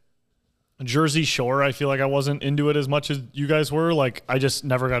like Jersey Shore, I feel like I wasn't into it as much as you guys were. Like I just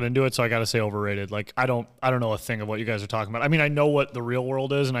never got into it, so I got to say overrated. Like I don't know a thing of what you guys are talking about. I mean, I know what the real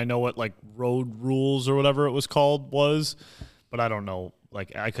world is, and I know what like Road Rules or whatever it was called was, but I don't know.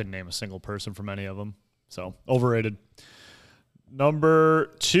 Like I couldn't name a single person from any of them. So overrated. Number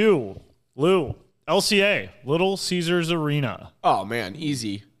 2, Lou, LCA, Little Caesars Arena. Oh man,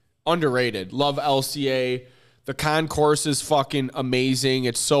 easy. Underrated. Love LCA. The concourse is fucking amazing.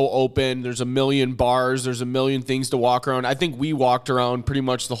 It's so open. There's a million bars. There's a million things to walk around. I think we walked around pretty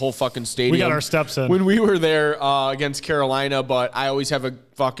much the whole fucking stadium. We got our steps in. When we were there against Carolina, but I always have a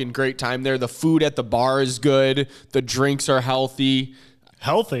fucking great time there. The food at the bar is good. The drinks are healthy.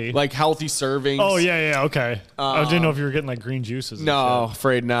 Healthy? Like healthy servings. Oh, yeah, okay. I didn't know if you were getting like green juices. And No, shit.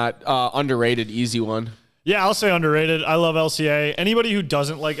 afraid not. Underrated, easy one. Yeah, I'll say underrated. I love LCA. Anybody who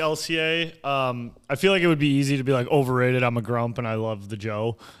doesn't like LCA, I feel like it would be easy to be like overrated. I'm a grump and I love the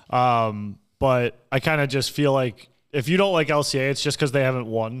Joe. But I kind of just feel like if you don't like LCA, it's just because they haven't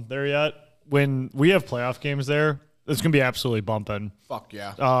won there yet. When we have playoff games there, it's going to be absolutely bumping. Fuck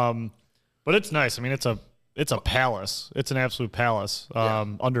yeah. But it's nice. I mean, it's a palace. It's an absolute palace.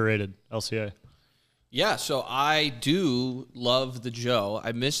 Underrated LCA. Yeah, so I do love the Joe.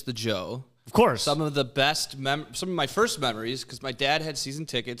 I miss the Joe. Of course. Some of the best, some of my first memories, because my dad had season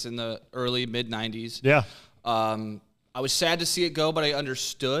tickets in the early mid-90s. Yeah. I was sad to see it go, but I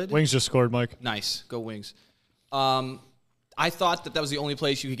understood. Wings just scored, Mike. Nice. Go Wings. I thought that was the only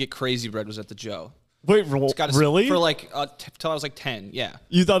place you could get Crazy Bread was at the Joe. Wait, really? For like, till I was like 10, yeah.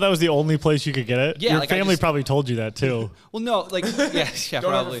 You thought that was the only place you could get it? Yeah. Your family probably told you that, too. Well, no, like, yeah, Don't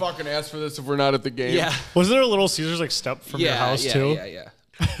probably. ever fucking ask for this if we're not at the game. Yeah. Was there a Little Caesars like step from your house, too? Yeah.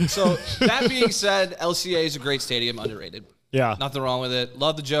 So, that being said, LCA is a great stadium, underrated. Yeah. Nothing wrong with it.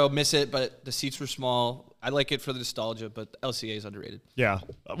 Love the Joe, miss it, but the seats were small. I like it for the nostalgia, but LCA is underrated. Yeah,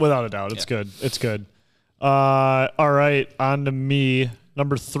 without a doubt. It's good. It's good. All right, on to me.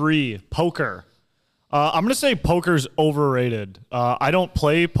 Number 3, poker. I'm going to say poker's overrated. I don't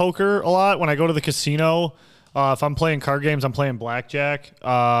play poker a lot. When I go to the casino, if I'm playing card games, I'm playing blackjack.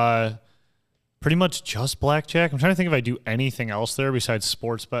 Pretty much just blackjack. I'm trying to think if I do anything else there besides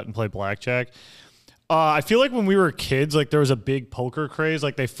sports bet and play blackjack. I feel like when we were kids, like there was a big poker craze.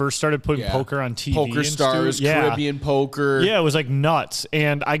 Like they first started putting poker on TV. Poker and Stars, Caribbean Poker. Yeah, it was like nuts.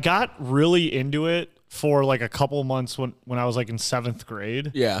 And I got really into it for like a couple months when I was like in 7th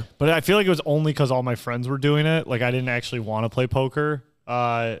grade. Yeah. But I feel like it was only because all my friends were doing it. Like I didn't actually want to play poker. So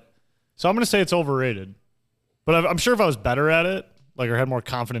I'm going to say it's overrated. But I'm sure if I was better at it, like or had more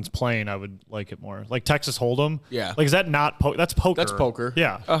confidence playing, I would like it more. Like Texas Hold'em. Yeah. Like is that not poker? That's poker. That's poker.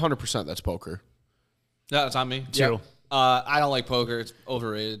 Yeah. 100% that's poker. No, it's on me. True. Yep. I don't like poker. It's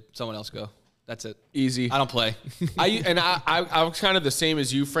overrated. Someone else go. That's it. Easy. I don't play. I was kind of the same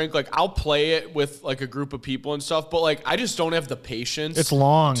as you, Frank. Like I'll play it with like a group of people and stuff, but like I just don't have the patience. It's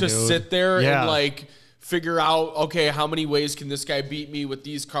long to dude. sit there Yeah. and like figure out, okay, how many ways can this guy beat me with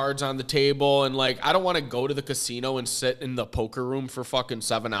these cards on the table? And like, I don't want to go to the casino and sit in the poker room for fucking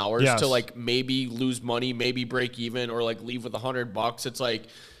 7 hours Yes. to like maybe lose money, maybe break even, or like leave with $100. It's like,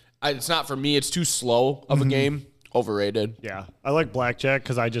 it's not for me. It's too slow of a game. Overrated. Yeah. I like blackjack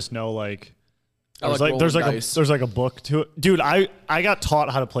because I just know like there's like there's rolling like dice. there's like a book to it. Dude, I got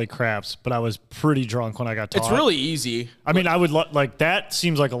taught how to play craps, but I was pretty drunk when I got taught. It's really easy. I mean, I would like that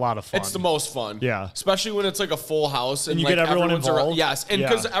seems like a lot of fun. It's the most fun. Yeah. Especially when it's like a full house and you like get everyone everyone's involved. around. Yes. And Yeah.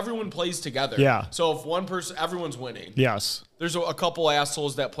 because everyone plays together. Yeah. So if one person, everyone's winning. Yes. There's a couple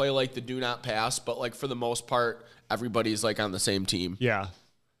assholes that play like the do not pass, but like for the most part, everybody's like on the same team. Yeah.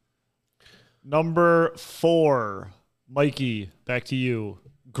 Number 4, Mikey, back to you.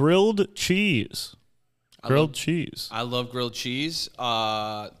 Grilled cheese. Grilled cheese. I love grilled cheese.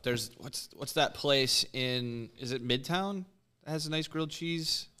 There's what's that place in? Is it Midtown? That has a nice grilled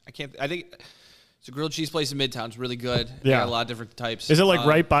cheese. I think it's a grilled cheese place in Midtown. It's really good. They Yeah. got a lot of different types. Is it like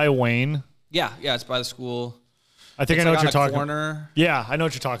right by Wayne? Yeah. It's by the school. I think It's I know like what you're on a talking about. corner. Yeah, I know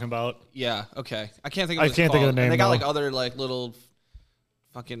what you're talking about. Yeah. Okay. I can't think of. I What it's can't think of called. the name, And they got though. like other like little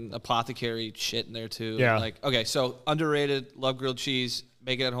fucking apothecary shit in there too. Yeah. Like okay, so underrated. Love grilled cheese.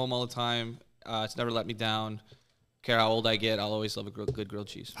 Make it at home all the time. It's never let me down. Care how old I get, I'll always love a good grilled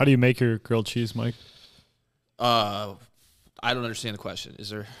cheese. How do you make your grilled cheese, Mike? I don't understand the question. Is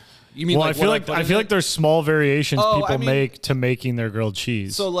there? You mean Well, like I feel what like put I in feel it? like there's small variations Oh, people I mean- make to making their grilled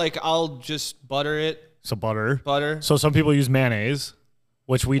cheese. So like I'll just butter it. So butter. Butter. So some people use mayonnaise,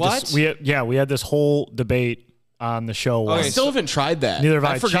 which we What? we had this whole debate on the show. I once. still haven't tried that. Neither have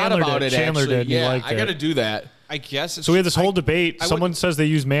I. forgot Chandler about did. it. Chandler actually. did, and he Yeah, liked I got to it. do that. I guess it's So we had this whole debate. I Someone says they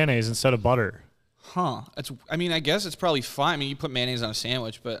use mayonnaise instead of butter. Huh. I guess it's probably fine. I mean, you put mayonnaise on a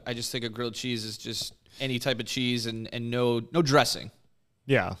sandwich, but I just think a grilled cheese is just any type of cheese and no dressing.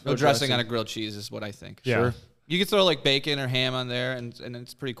 Yeah. No dressing on a grilled cheese is what I think. Yeah. Sure. You could throw like bacon or ham on there, and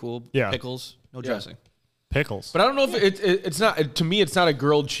it's pretty cool. Yeah. Pickles, no dressing. Pickles. But I don't know if it's not, to me, it's not a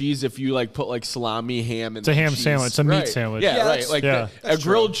grilled cheese if you like put like salami, ham, and It's a ham sandwich. It's a meat sandwich. Yeah, Yeah, right. that's- Like yeah. a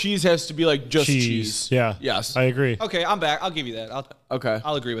grilled cheese has to be like just cheese. Yeah. Yes. I agree. Okay, I'm back. I'll give you that. Okay.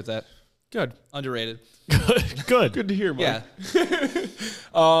 I'll agree with that. Good. Underrated. Good. Good to hear, Mike. Yeah.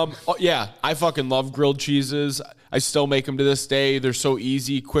 Yeah, I fucking love grilled cheeses. I still make them to this day. They're so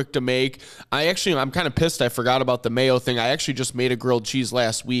easy, quick to make. I'm kind of pissed I forgot about the mayo thing. I actually just made a grilled cheese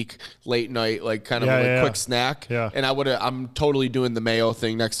last week, late night, like kind of a quick snack. Yeah. And I'm totally doing the mayo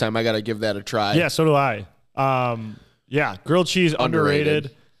thing next time. I got to give that a try. Yeah, so do I. Yeah, grilled cheese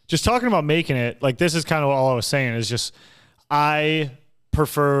underrated. Just talking about making it, like this is kind of all I was saying is just I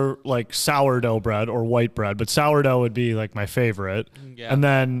prefer like sourdough bread or white bread, but sourdough would be like my favorite. Yeah. And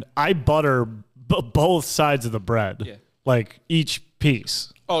then I butter both sides of the bread, Yeah. like each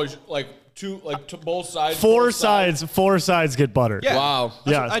piece. Oh, like both sides. Four sides get butter. Yeah. Wow.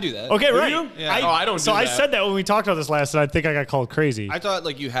 Yeah. I do that. Okay, right. you? Yeah. I don't. So do I that. said that when we talked about this last, and I think I got called crazy. I thought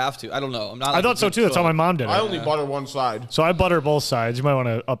like you have to. I don't know. I'm not. I like, thought a so good too. That's how cook. my mom did it. I only butter one side. So I butter both sides. You might want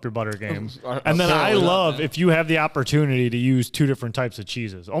to up your butter game. And then I Apparently not, love if you have the opportunity to use two different types of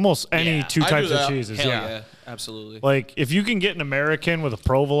cheeses. Almost any Yeah, two I do types of that. cheeses. Hell yeah. yeah, absolutely. Like if you can get an American with a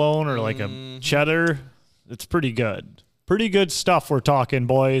provolone or like a cheddar, it's pretty good. Pretty good stuff we're talking,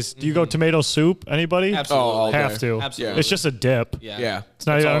 boys. Do you go tomato soup? Anybody? Absolutely. Oh, okay. Have to. Absolutely. It's just a dip. Yeah. Yeah. It's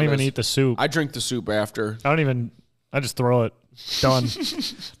not. I That's all don't it even is. eat the soup. I drink the soup after. I just throw it. Done.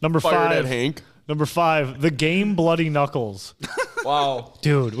 Number Fired at five. Hank. Number 5, the game Bloody Knuckles. Wow.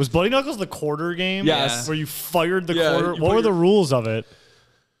 Dude, was Bloody Knuckles the quarter game? Yes. Where you fired the Yeah, quarter? you What put were the your- rules of it?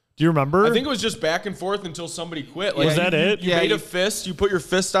 Do you remember? I think it was just back and forth until somebody quit. Like, Was that it? You Yeah, made you- a fist. You put your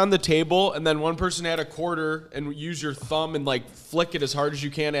fist on the table, and then one person had a quarter, and use your thumb and like flick it as hard as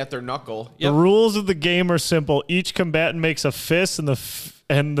you can at their knuckle. The rules of the game are simple. Each combatant makes a fist, and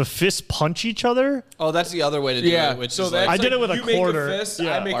the fists punch each other. Oh, that's the other way to do Yeah. it. Which So is that's like, I did it with a you quarter. Make a fist,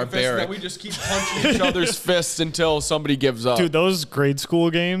 Yeah. I make a fist, and Barbaric. then we just keep punching each other's fists until somebody gives up. Dude, those grade school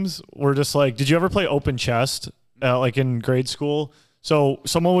games were just like, did you ever play open chest like in grade school? So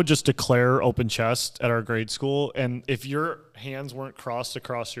someone would just declare open chest at our grade school, and if your hands weren't crossed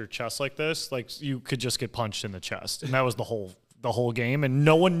across your chest like this, like you could just get punched in the chest, and that was the whole game, and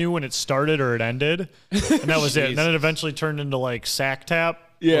no one knew when it started or it ended, and that was it. And then it eventually turned into like sack tap,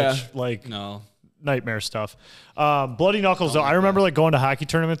 Yeah. which, like no. nightmare stuff. Bloody Knuckles, though, I remember like going to hockey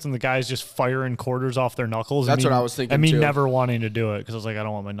tournaments and the guys just firing quarters off their knuckles. That's what I was thinking, And me too. never wanting to do it because I was like, I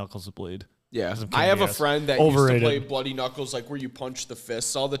don't want my knuckles to bleed. Yeah, Doesn't I kill have me, a yes. friend that Overrated. used to play Bloody Knuckles, like where you punch the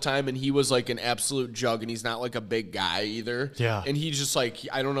fists all the time, and he was like an absolute jug, and he's not like a big guy either. Yeah. and he's just like,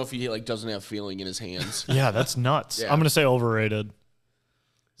 I don't know if he like doesn't have feeling in his hands. Yeah, that's nuts. Yeah. I'm gonna say overrated. Is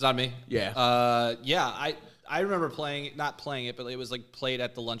that me? Yeah. Yeah. I remember not playing it, but it was like played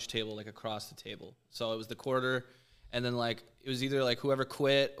at the lunch table, like across the table. So it was the quarter, and then like it was either like whoever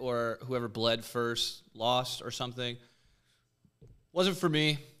quit or whoever bled first lost or something. Wasn't for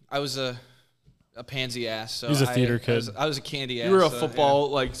me. I was a pansy ass. So He's a theater kid. I was a candy ass. You were a so, football,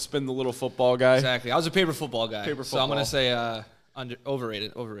 like spin the little football guy. yeah. Exactly. I was a paper football guy. Paper So I'm gonna football. say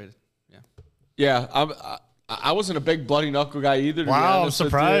overrated. Overrated. Yeah. Yeah, I wasn't a big Bloody Knuckle guy either. To be Wow, I'm honest with you.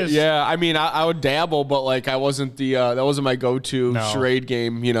 surprised. Yeah, I mean, I would dabble, but like I wasn't that wasn't my go-to No. charade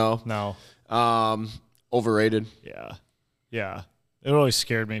game. You know, No. Overrated. Yeah. It always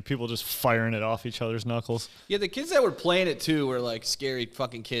scared me. People just firing it off each other's knuckles. Yeah, the kids that were playing it too were like scary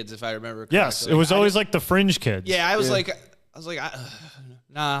fucking kids, if I remember correctly. Yes, it Like, was I always didn't- like the fringe kids. Yeah, I was like,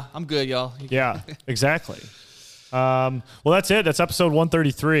 nah, I'm good, y'all. Yeah, exactly. Well, that's it. That's episode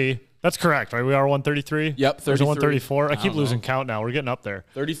 133. That's correct, right? We are 133? Yep, Or is it 33. 134? I keep don't losing know. count now. We're getting up there.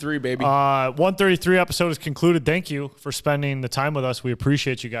 33, baby. 133 episode is concluded. Thank you for spending the time with us. We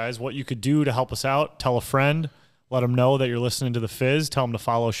appreciate you guys. What you could do to help us out, tell a friend. Let them know that you're listening to The Fizz. Tell them to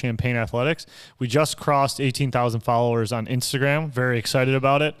follow Champagne Athletics. We just crossed 18,000 followers on Instagram. Very excited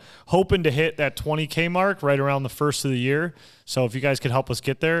about it. Hoping to hit that 20K mark right around the first of the year. So if you guys could help us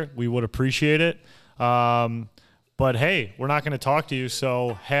get there, we would appreciate it. But hey, we're not going to talk to you.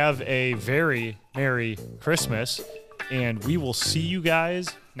 So have a very Merry Christmas. And we will see you guys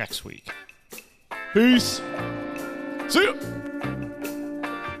next week. Peace. See ya.